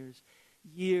 30-some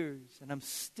years, and I'm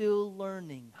still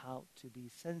learning how to be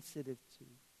sensitive to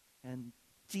and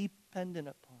dependent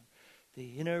upon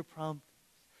the inner promptings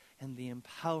and the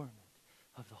empowerment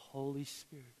of the Holy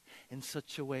Spirit in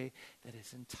such a way that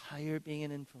His entire being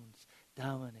and influence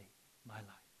dominate my life.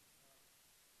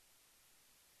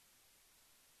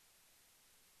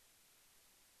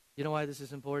 You know why this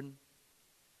is important?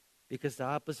 Because the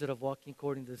opposite of walking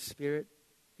according to the Spirit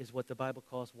is what the Bible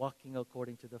calls walking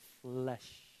according to the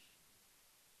flesh.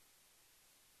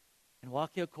 And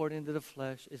walking according to the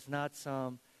flesh is not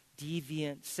some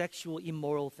deviant, sexual,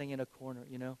 immoral thing in a corner,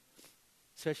 you know?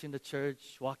 Especially in the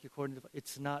church, walking according to the flesh.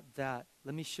 It's not that.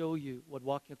 Let me show you what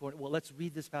walking according to... Well, let's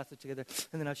read this passage together,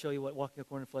 and then I'll show you what walking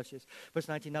according to the flesh is. Verse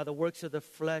 19, now the works of the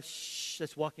flesh,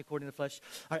 that's walking according to the flesh,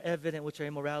 are evident, which are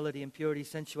immorality, impurity,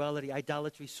 sensuality,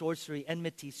 idolatry, sorcery,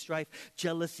 enmity, strife,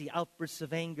 jealousy, outbursts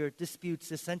of anger, disputes,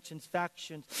 dissensions,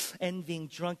 factions, envying,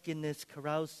 drunkenness,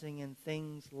 carousing, and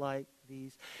things like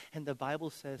these. And the Bible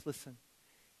says, listen,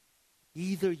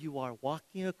 either you are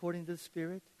walking according to the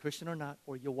Spirit, Christian or not,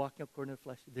 or you're walking according to the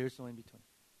flesh. There's no in between.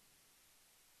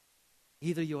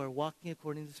 Either you are walking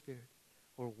according to the Spirit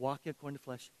or walking according to the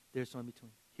flesh. There's no in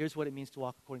between. Here's what it means to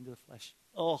walk according to the flesh.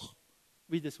 Oh,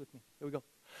 read this with me. Here we go.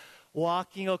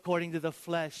 Walking according to the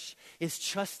flesh is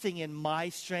trusting in my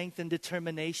strength and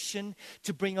determination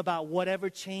to bring about whatever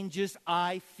changes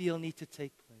I feel need to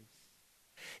take place.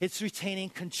 It's retaining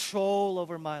control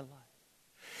over my life.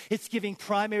 It's giving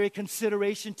primary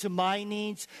consideration to my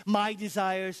needs, my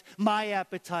desires, my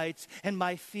appetites, and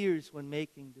my fears when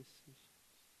making decisions.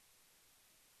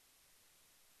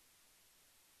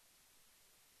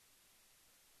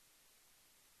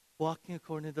 Walking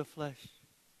according to the flesh.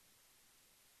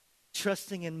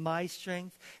 Trusting in my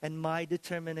strength and my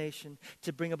determination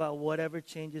to bring about whatever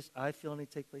changes I feel need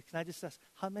to take place. Can I just ask,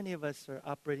 how many of us are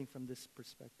operating from this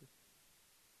perspective?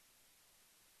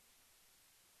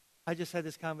 I just had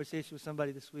this conversation with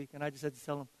somebody this week, and I just had to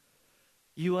tell them,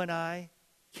 you and I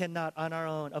cannot on our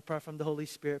own, apart from the Holy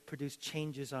Spirit, produce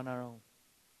changes on our own.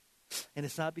 And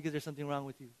it's not because there's something wrong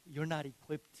with you. You're not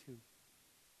equipped to.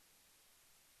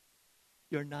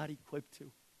 You're not equipped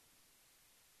to.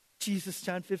 Jesus,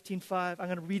 John 15:5. I'm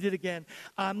going to read it again.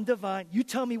 I'm the vine. You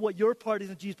tell me what your part is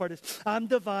and Jesus' part is. I'm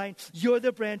the vine. You're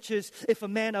the branches. If a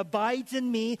man abides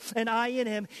in me and I in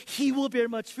him, he will bear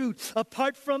much fruit.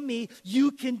 Apart from me, you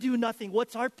can do nothing.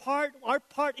 What's our part? Our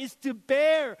part is to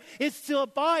bear. It's to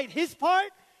abide. His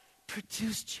part?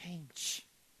 Produce change.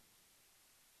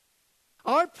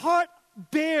 Our part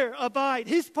bear, abide.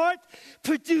 His part,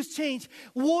 produce change.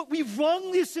 We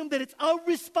wrongly assume that it's our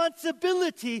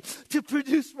responsibility to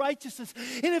produce righteousness.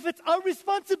 And if it's our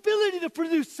responsibility to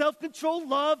produce self-control,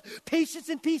 love, patience,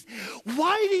 and peace,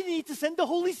 why did he need to send the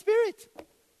Holy Spirit?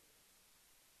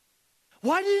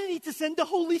 Why did he need to send the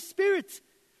Holy Spirit?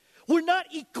 We're not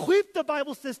equipped, the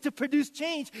Bible says, to produce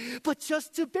change, but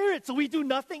just to bear it. So we do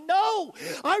nothing. No,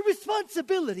 our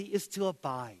responsibility is to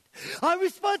abide. Our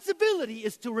responsibility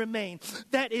is to remain.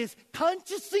 That is,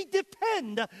 consciously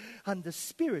depend on the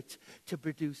Spirit to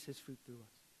produce His fruit through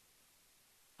us.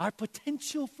 Our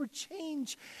potential for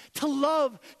change, to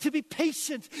love, to be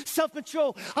patient,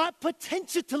 self-control, our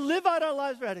potential to live out our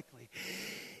lives radically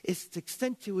is the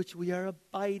extent to which we are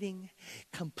abiding,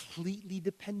 completely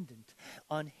dependent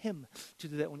on Him to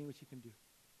do that only which He can do.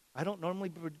 I don't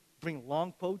normally bring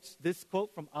long quotes. This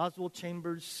quote from Oswald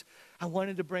Chambers I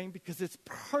wanted to bring because it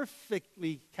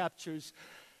perfectly captures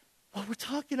what we're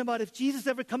talking about. If Jesus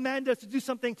ever commanded us to do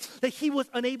something that He was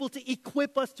unable to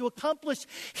equip us to accomplish,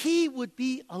 He would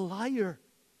be a liar.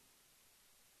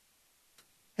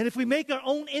 And if we make our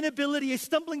own inability a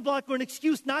stumbling block or an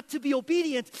excuse not to be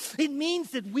obedient, it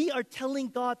means that we are telling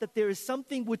God that there is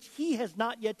something which He has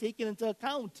not yet taken into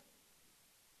account.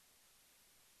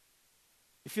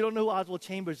 If you don't know who Oswald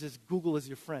Chambers is, Google is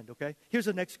your friend, okay? Here's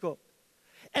the next quote.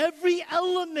 Every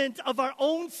element of our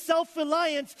own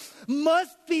self-reliance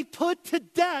must be put to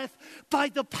death by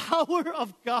the power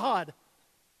of God.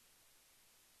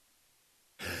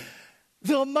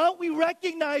 The amount we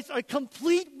recognize our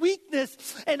complete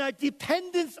weakness and our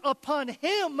dependence upon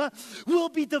Him will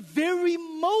be the very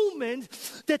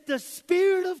moment that the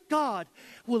Spirit of God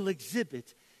will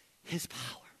exhibit His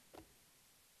power.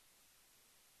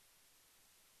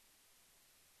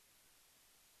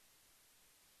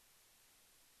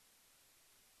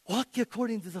 Walking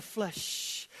according to the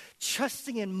flesh,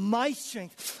 trusting in my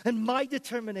strength and my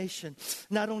determination.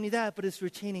 Not only that, but it's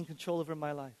retaining control over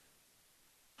my life.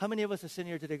 How many of us are sitting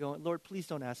here today going, Lord, please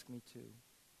don't ask me to. ...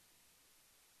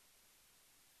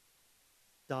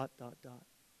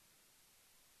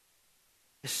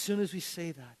 As soon as we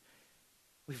say that,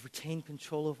 we've retained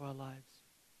control over our lives.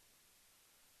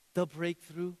 The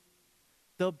breakthrough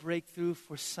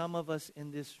for some of us in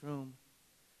this room,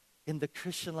 in the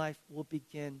Christian life, will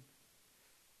begin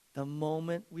the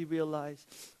moment we realize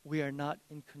we are not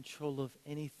in control of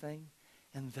anything.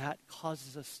 And that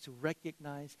causes us to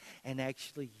recognize and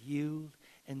actually yield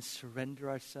and surrender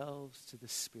ourselves to the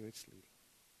Spirit's leading.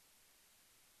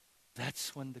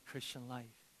 That's when the Christian life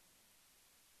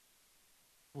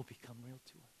will become real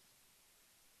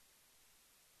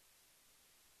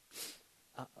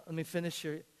to us. Let me finish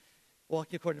here.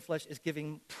 Walking according to the flesh is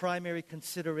giving primary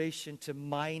consideration to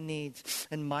my needs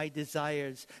and my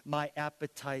desires, my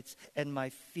appetites, and my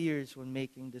fears when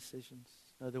making decisions.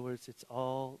 In other words, it's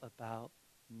all about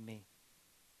me.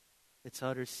 It's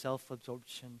utter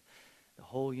self-absorption. The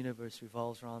whole universe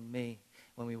revolves around me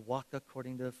when we walk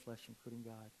according to the flesh, including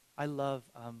God. I love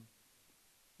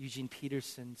Eugene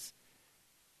Peterson's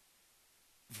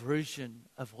version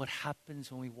of what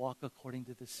happens when we walk according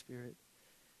to the Spirit.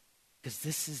 Because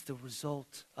this is the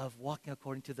result of walking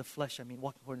according to the flesh.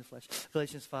 Walking according to the flesh.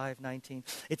 Galatians 5:19.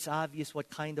 It's obvious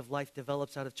what kind of life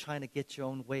develops out of trying to get your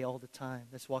own way all the time.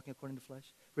 That's walking according to the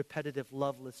flesh. Repetitive,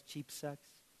 loveless, cheap sex.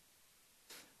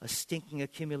 A stinking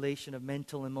accumulation of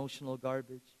mental, emotional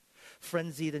garbage.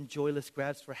 Frenzied and joyless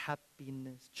grabs for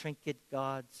happiness, trinket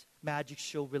gods, magic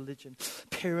show religion,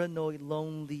 paranoid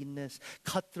loneliness,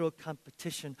 cutthroat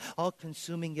competition,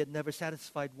 all-consuming yet never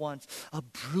satisfied wants, a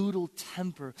brutal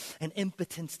temper, an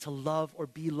impotence to love or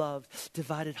be loved,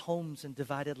 divided homes and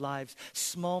divided lives,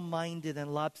 small-minded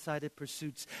and lopsided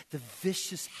pursuits, the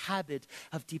vicious habit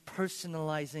of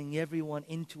depersonalizing everyone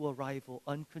into a rival,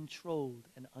 uncontrolled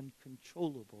and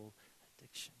uncontrollable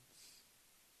addictions.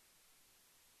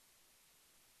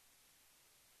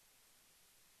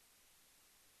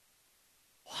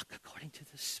 Walk according to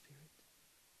the Spirit.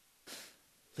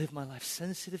 Live my life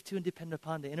sensitive to and dependent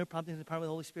upon the inner promptings and power of the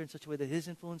Holy Spirit in such a way that His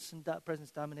influence and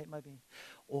presence dominate my being.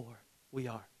 Or we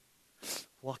are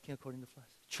walking according to the flesh,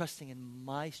 trusting in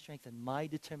my strength and my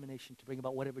determination to bring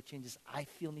about whatever changes I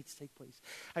feel needs to take place.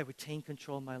 I retain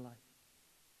control of my life.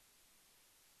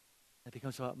 It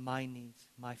becomes about my needs,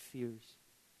 my fears,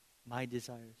 my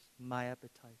desires, my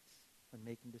appetites when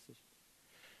making decisions.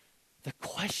 The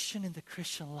question in the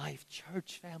Christian life,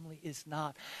 church family, is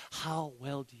not how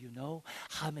well do you know?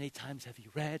 How many times have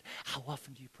you read? How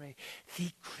often do you pray?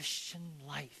 The Christian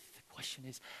life, the question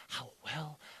is how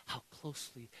well, how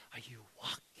closely are you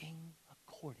walking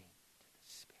according to the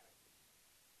Spirit?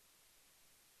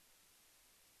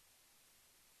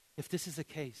 If this is the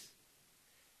case,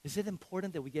 Is it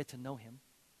important that we get to know Him?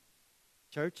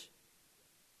 Church?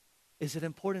 Is it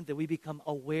important that we become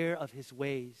aware of His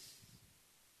ways?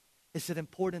 Is it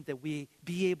important that we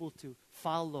be able to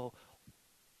follow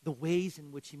the ways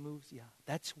in which He moves? Yeah,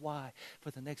 that's why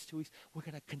for the next 2 weeks, we're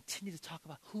going to continue to talk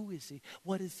about who is He,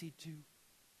 what does He do?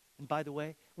 And by the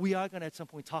way, we are going to at some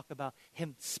point talk about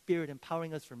Him, Spirit,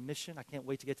 empowering us for mission. I can't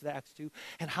wait to get to that, Acts 2.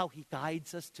 And how He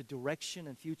guides us to direction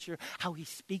and future. How He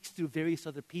speaks through various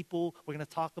other people. We're going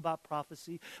to talk about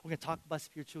prophecy. We're going to talk about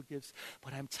spiritual gifts.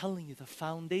 But I'm telling you, the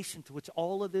foundation to which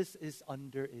all of this is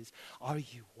under is, are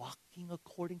you walking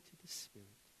according to the Spirit?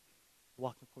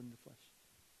 Walking according to the flesh?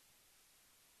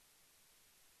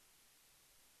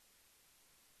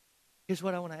 Here's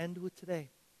what I want to end with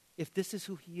today. If this is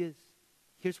who He is,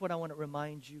 here's what I want to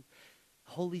remind you.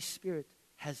 Holy Spirit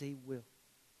has a will.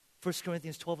 1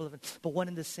 Corinthians 12:11. But one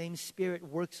and the same Spirit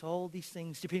works all these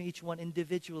things, distributing each one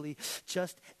individually,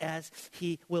 just as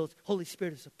He wills. Holy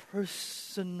Spirit is a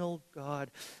personal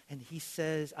God, and He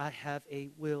says, I have a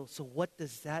will. So what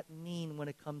does that mean when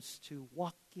it comes to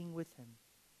walking with Him?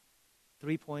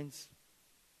 3 points.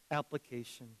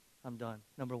 Application. I'm done.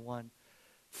 Number 1,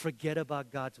 forget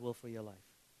about God's will for your life.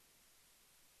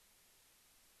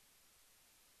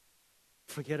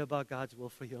 Forget about God's will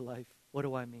for your life. What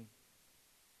do I mean?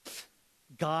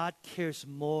 God cares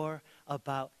more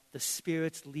about the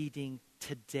Spirit's leading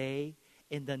today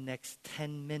in the next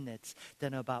 10 minutes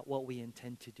than about what we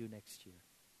intend to do next year.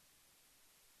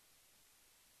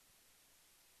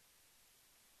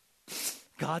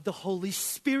 God, the Holy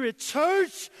Spirit,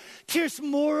 church, cares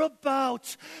more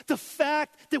about the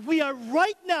fact that we are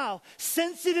right now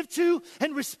sensitive to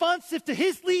and responsive to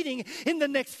His leading in the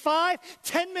next 5,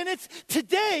 10 minutes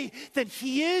today than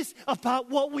He is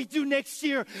about what we do next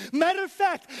year. Matter of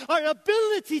fact, our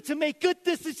ability to make good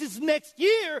decisions next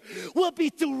year will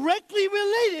be directly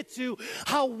related to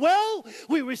how well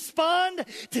we respond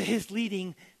to His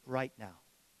leading right now.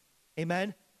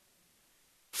 Amen?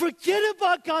 Forget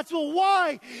about God's will.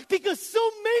 Why? Because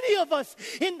so many of us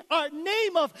in our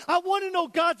name of, I want to know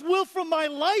God's will for my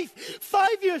life 5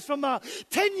 years from now,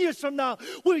 10 years from now,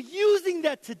 we're using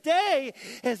that today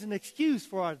as an excuse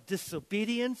for our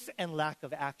disobedience and lack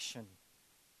of action.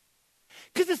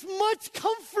 Because it's much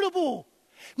comfortable,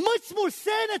 much more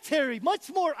sanitary,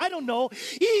 much more,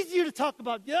 easier to talk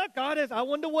about, yeah, God is, I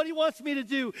wonder what He wants me to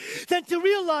do, than to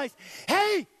realize,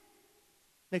 hey,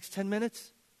 next 10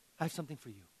 minutes, I have something for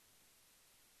you.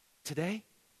 Today,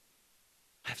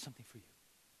 I have something for you.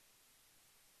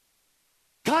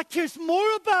 God cares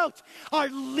more about our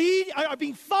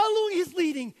being following His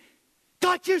leading.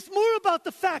 God cares more about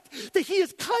the fact that He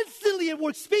is constantly at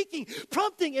work speaking,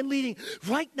 prompting, and leading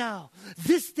right now,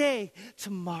 this day,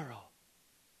 tomorrow,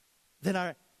 than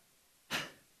our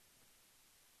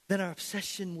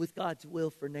obsession with God's will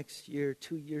for next year,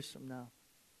 2 years from now.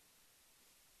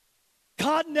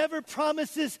 God never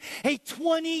promises a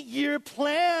 20-year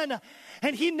plan,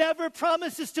 and He never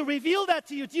promises to reveal that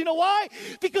to you. Do you know why?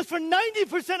 Because for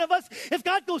 90% of us, if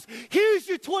God goes, here's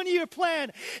your 20-year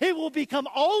plan, it will become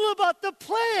all about the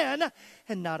plan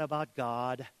and not about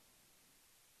God.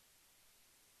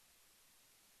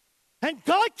 And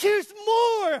God cares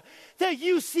more that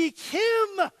you seek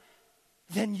Him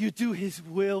than you do His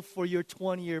will for your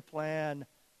 20-year plan.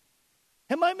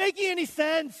 Am I making any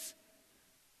sense?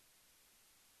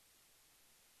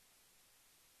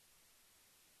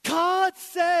 God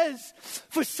says,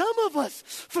 for some of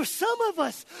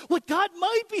us, what God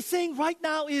might be saying right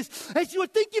now is, as you're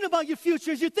thinking about your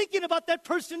future, as you're thinking about that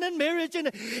person in marriage, and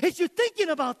as you're thinking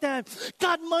about that,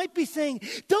 God might be saying,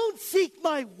 don't seek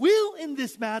my will in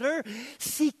this matter,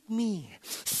 seek me.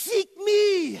 Seek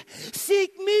me.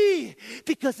 Seek me.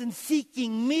 Because in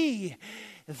seeking me,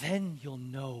 then you'll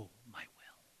know my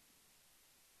will.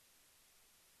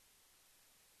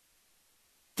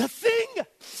 The thing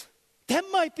that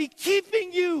might be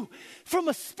keeping you from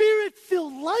a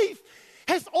Spirit-filled life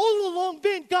has all along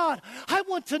been, God, I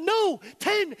want to know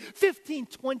 10, 15,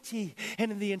 20.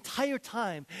 And in the entire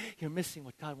time, you're missing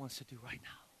what God wants to do right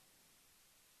now.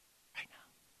 Right now.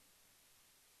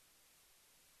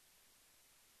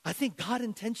 I think God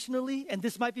intentionally, and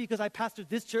this might be because I pastored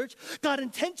this church, God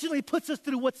intentionally puts us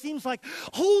through what seems like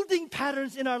holding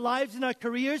patterns in our lives, in our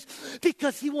careers,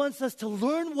 because He wants us to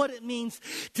learn what it means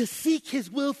to seek His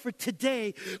will for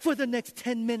today, for the next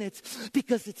 10 minutes,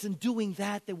 because it's in doing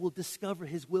that that we'll discover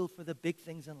His will for the big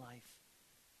things in life.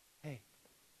 Hey,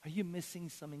 are you missing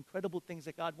some incredible things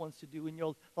that God wants to do in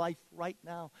your life right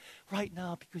now? Right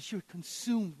now, because you're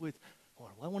consumed with, what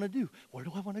do I want to do? Where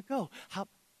do I want to go? How?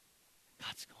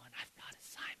 God's going, I've got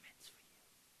assignments for you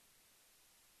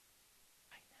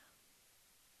right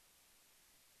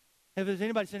If there's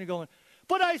anybody sitting there going,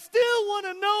 but I still want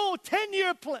to know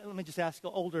 10-year plan. Let me just ask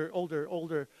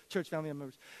older church family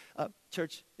members.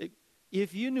 Church,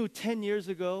 if you knew 10 years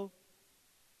ago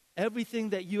everything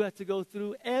that you had to go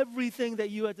through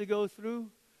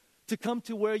to come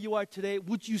to where you are today,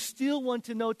 would you still want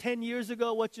to know 10 years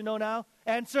ago what you know now?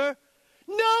 Answer,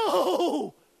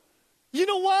 no! You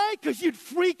know why? Because you'd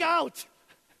freak out.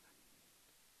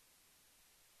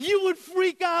 You would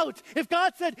freak out. If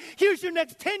God said, here's your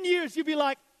next 10 years, you'd be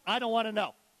like, I don't want to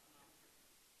know.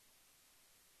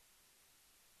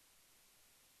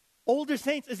 Older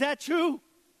saints, is that true?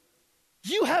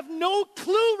 You have no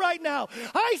clue right now.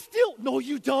 No,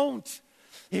 you don't.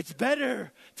 It's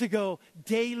better to go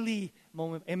daily,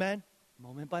 moment, amen?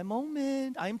 Moment by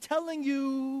moment. I'm telling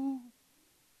you.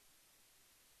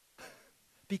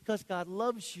 Because God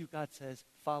loves you, God says,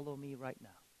 follow me right now.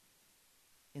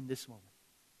 In this moment.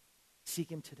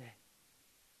 Seek Him today.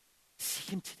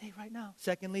 Seek Him today, right now.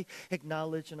 Secondly,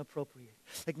 acknowledge and appropriate.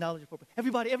 Acknowledge and appropriate.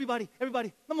 Everybody.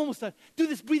 I'm almost done. Do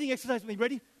this breathing exercise with me.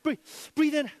 Ready?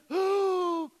 Breathe in.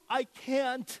 Oh, I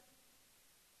can't.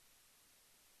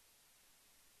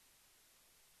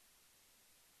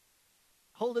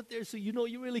 Hold it there so you know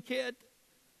you really can't.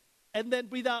 And then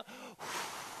breathe out.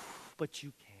 But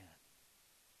you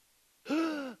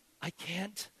can. I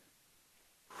can't.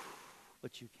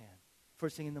 But you can.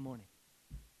 First thing in the morning.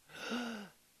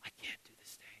 I can't do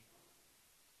this day.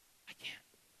 I can't.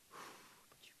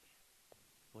 But you can.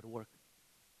 Go to work.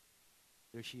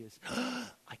 There she is.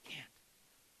 I can't.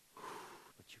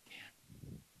 But you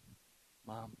can.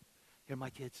 Mom, here are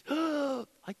my kids.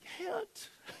 I can't.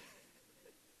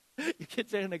 Your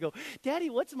kids are going to go, Daddy,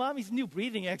 what's Mommy's new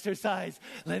breathing exercise?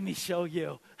 Let me show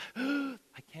you.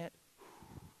 I can't.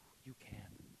 You can.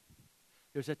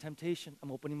 There's a temptation.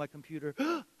 I'm opening my computer.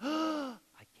 I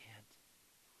can't.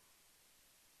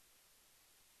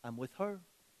 I'm with her.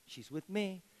 She's with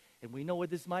me. And we know where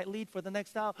this might lead for the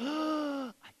next hour.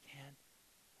 I can't.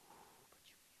 But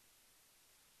you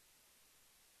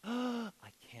can.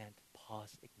 I can't.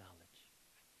 Pause, acknowledge.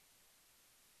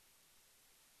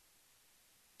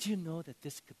 Do you know that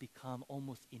this could become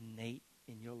almost innate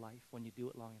in your life when you do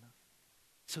it long enough?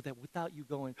 So that without you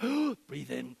going,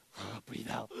 breathe in, breathe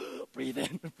out, breathe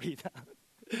in, breathe out.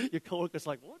 Your coworker's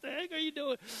like, what the heck are you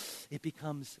doing? It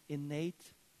becomes innate,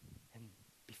 and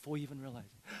before you even realize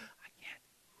it, I can't,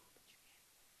 but you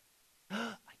can.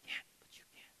 I can't, but you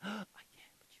can. I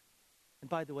can't, but you can. And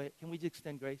by the way, can we just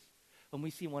extend grace? When we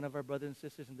see one of our brothers and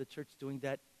sisters in the church doing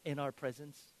that in our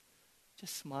presence,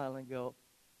 just smile and go,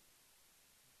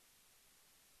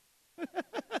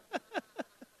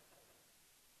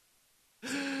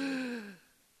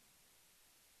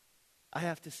 I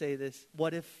have to say this.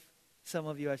 What if some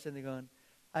of you are sitting there going,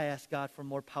 I ask God for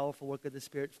more powerful work of the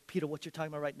Spirit. Peter, what you're talking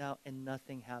about right now, and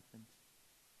nothing happens.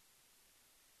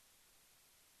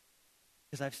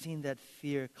 Because I've seen that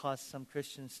fear cause some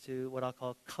Christians to what I'll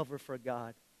call cover for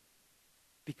God.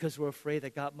 Because we're afraid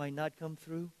that God might not come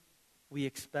through, we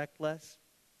expect less.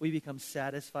 We become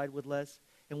satisfied with less.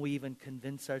 And we even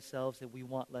convince ourselves that we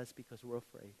want less because we're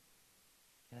afraid.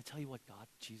 Can I tell you what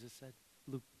Jesus said?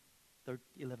 Luke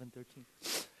 11:13.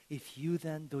 If you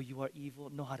then, though you are evil,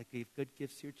 know how to give good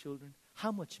gifts to your children,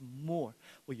 how much more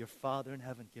will your Father in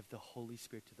heaven give the Holy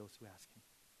Spirit to those who ask Him?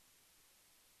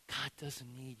 God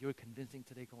doesn't need your convincing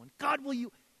today going, God, will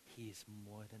you? He is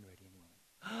more than ready and willing.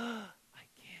 I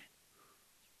can't.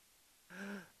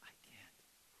 I can't.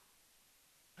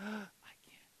 I can't.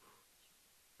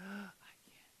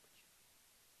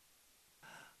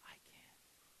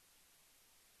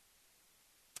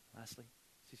 Lastly,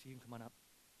 CC, you can come on up.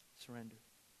 Surrender.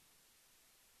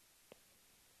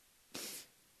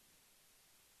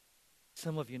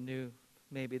 Some of you knew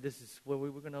maybe this is where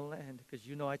we were going to land because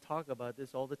you know I talk about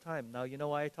this all the time. Now you know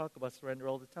why I talk about surrender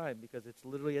all the time, because it's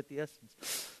literally at the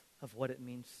essence of what it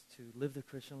means to live the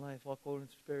Christian life, walk over in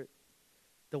the Spirit.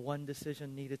 The one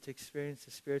decision needed to experience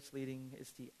the Spirit's leading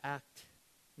is the act.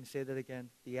 Let me say that again.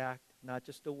 The act, not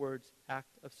just the words,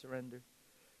 act of surrender.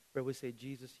 Where we say,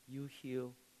 Jesus, you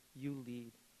heal. You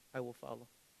lead, I will follow.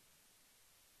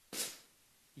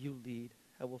 You lead,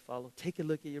 I will follow. Take a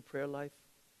look at your prayer life.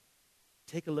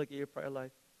 Take a look at your prayer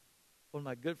life. One of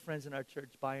my good friends in our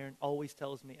church, Byron, always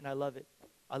tells me, and I love it.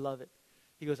 I love it.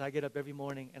 He goes, I get up every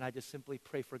morning and I just simply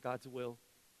pray for God's will.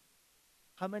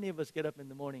 How many of us get up in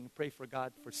the morning and pray for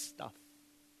God for stuff?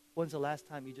 When's the last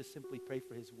time you just simply pray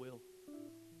for His will?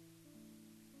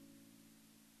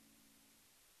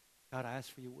 God, I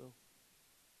ask for your will.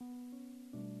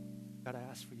 God, I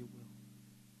ask for your will.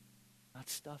 Not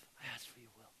stuff, I ask for your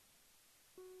will.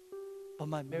 But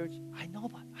my marriage, I know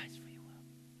about, I ask for your will.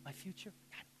 My future,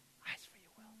 God, I ask for your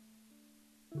will.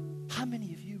 How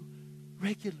many of you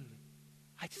regularly,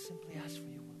 I just simply ask for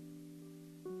your will?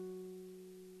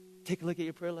 Take a look at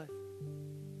your prayer life.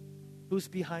 Who's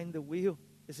behind the wheel?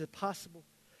 Is it possible?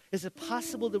 Is it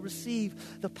possible to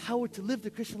receive the power to live the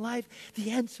Christian life?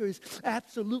 The answer is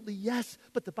absolutely yes.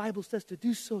 But the Bible says to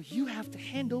do so, you have to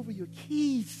hand over your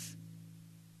keys.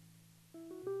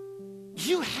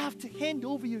 You have to hand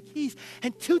over your keys.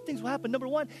 And two things will happen. Number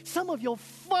one, some of you will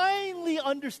finally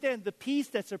understand the peace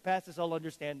that surpasses all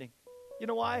understanding. You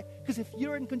know why? Because if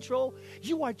you're in control,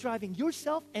 you are driving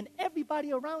yourself and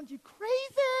everybody around you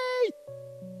crazy.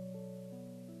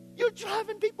 You're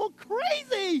driving people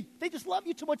crazy. They just love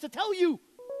you too much to tell you.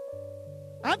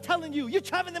 I'm telling you, you're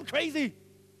driving them crazy.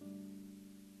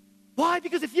 Why?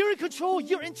 Because if you're in control,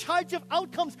 you're in charge of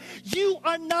outcomes. You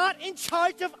are not in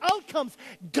charge of outcomes.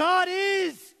 God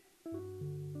is.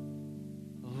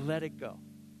 Let it go.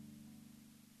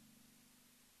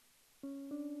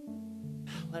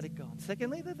 Let it go. And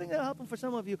secondly, the thing that'll happen for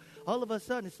some of you, all of a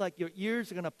sudden, it's like your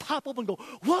ears are going to pop open and go,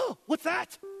 whoa, what's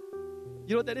that? You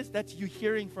know what that is? That's you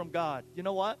hearing from God. You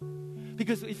know what?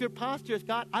 Because if your posture is,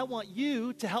 God, I want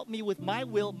you to help me with my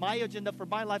will, my agenda for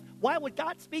my life, why would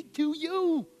God speak to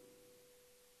you?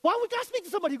 Why would God speak to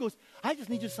somebody who goes, I just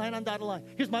need you to sign on dotted line.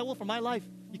 Here's my will for my life.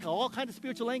 You call all kinds of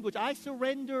spiritual language. I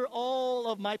surrender all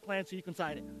of my plans so you can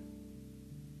sign it.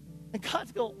 And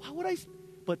God's going, why would I?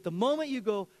 But the moment you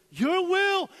go, your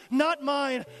will, not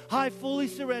mine, I fully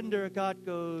surrender, God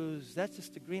goes, that's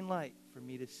just a green light for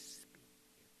me to speak.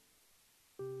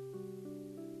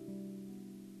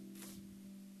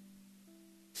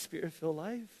 Spirit-filled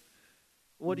life.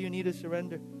 What do you need to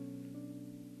surrender?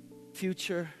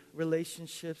 Future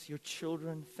relationships, your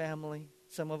children, family.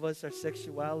 Some of us, our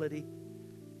sexuality.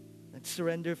 And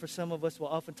surrender for some of us will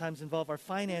oftentimes involve our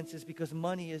finances because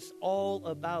money is all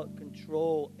about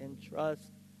control and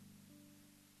trust.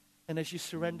 And as you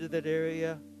surrender that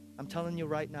area, I'm telling you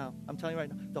right now,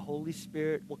 the Holy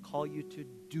Spirit will call you to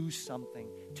do something,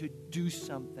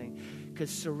 because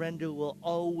surrender will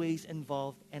always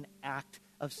involve an act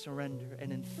of surrender.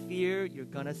 And in fear, you're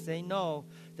going to say no,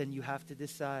 then you have to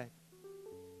decide,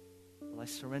 will I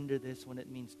surrender this when it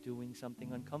means doing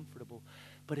something uncomfortable?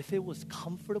 But if it was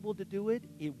comfortable to do it,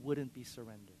 it wouldn't be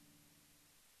surrender.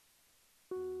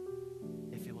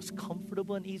 If it was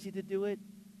comfortable and easy to do it,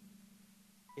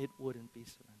 it wouldn't be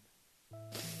surrender.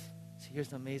 See, here's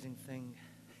the amazing thing.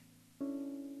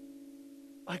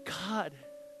 Our God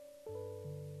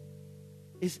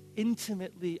is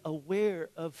intimately aware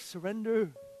of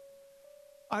surrender.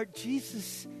 Our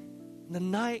Jesus, the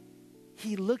night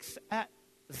he looks at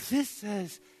this,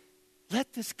 says,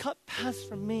 let this cup pass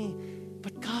from me.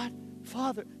 But God,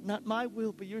 Father, not my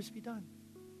will, but yours be done.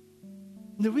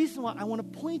 And the reason why I want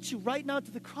to point you right now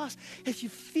to the cross is you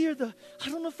fear I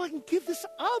don't know if I can give this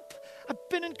up. I've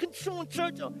been in control in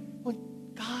church.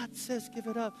 When God says give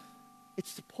it up,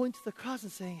 it's to point to the cross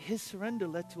and saying his surrender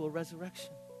led to a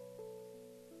resurrection.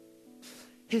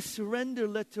 His surrender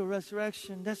led to a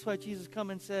resurrection. That's why Jesus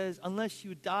comes and says, unless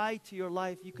you die to your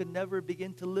life, you can never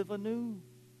begin to live anew.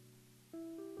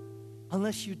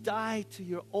 Unless you die to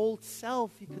your old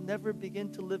self, you can never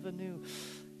begin to live anew.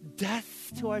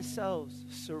 Death to ourselves,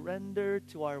 surrender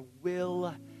to our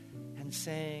will, and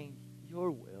saying, your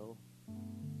will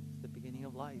is the beginning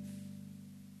of life,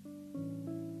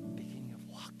 beginning of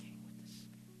walking with the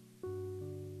Spirit.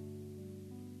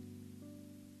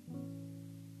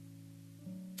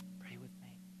 Pray with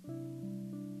me.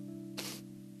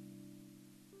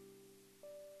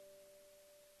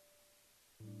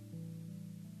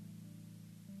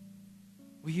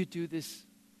 Will you do this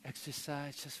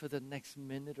exercise just for the next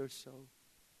minute or so?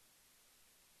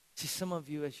 See, some of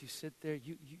you, as you sit there,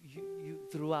 you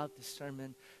throughout the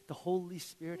sermon, the Holy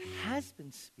Spirit has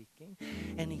been speaking,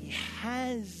 and he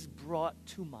has brought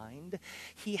to mind,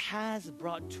 he has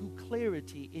brought to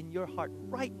clarity in your heart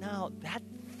right now that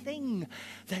thing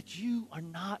that you are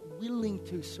not willing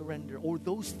to surrender, or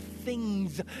those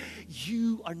things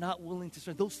you are not willing to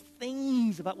surrender, those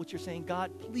things about what you're saying,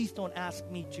 God, please don't ask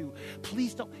me to,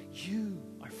 please don't. You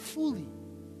are fully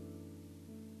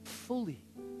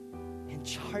in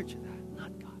charge of that,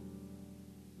 not God.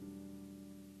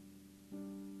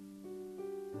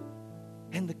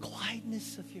 And the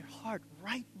quietness of your heart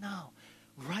right now,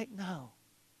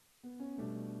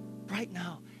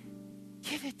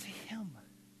 give it to him.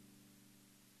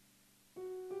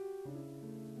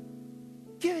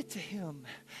 Give it to him.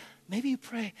 Maybe you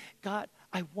pray, God,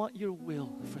 I want your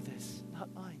will for this,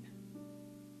 not mine.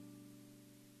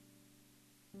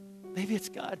 Maybe it's,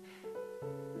 God,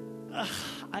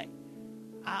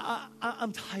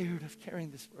 I'm tired of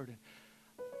carrying this burden.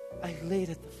 I laid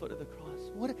at the foot of the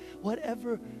cross.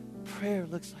 Whatever prayer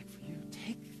looks like for you,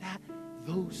 take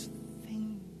those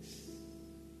things.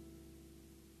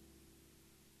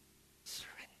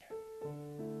 Surrender.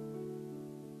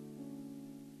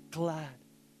 Glad,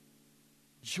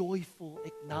 joyful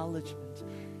acknowledgement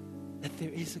that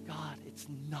there is a God. It's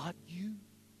not you.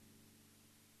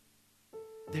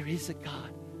 There is a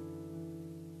God.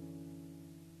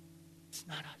 It's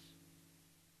not us.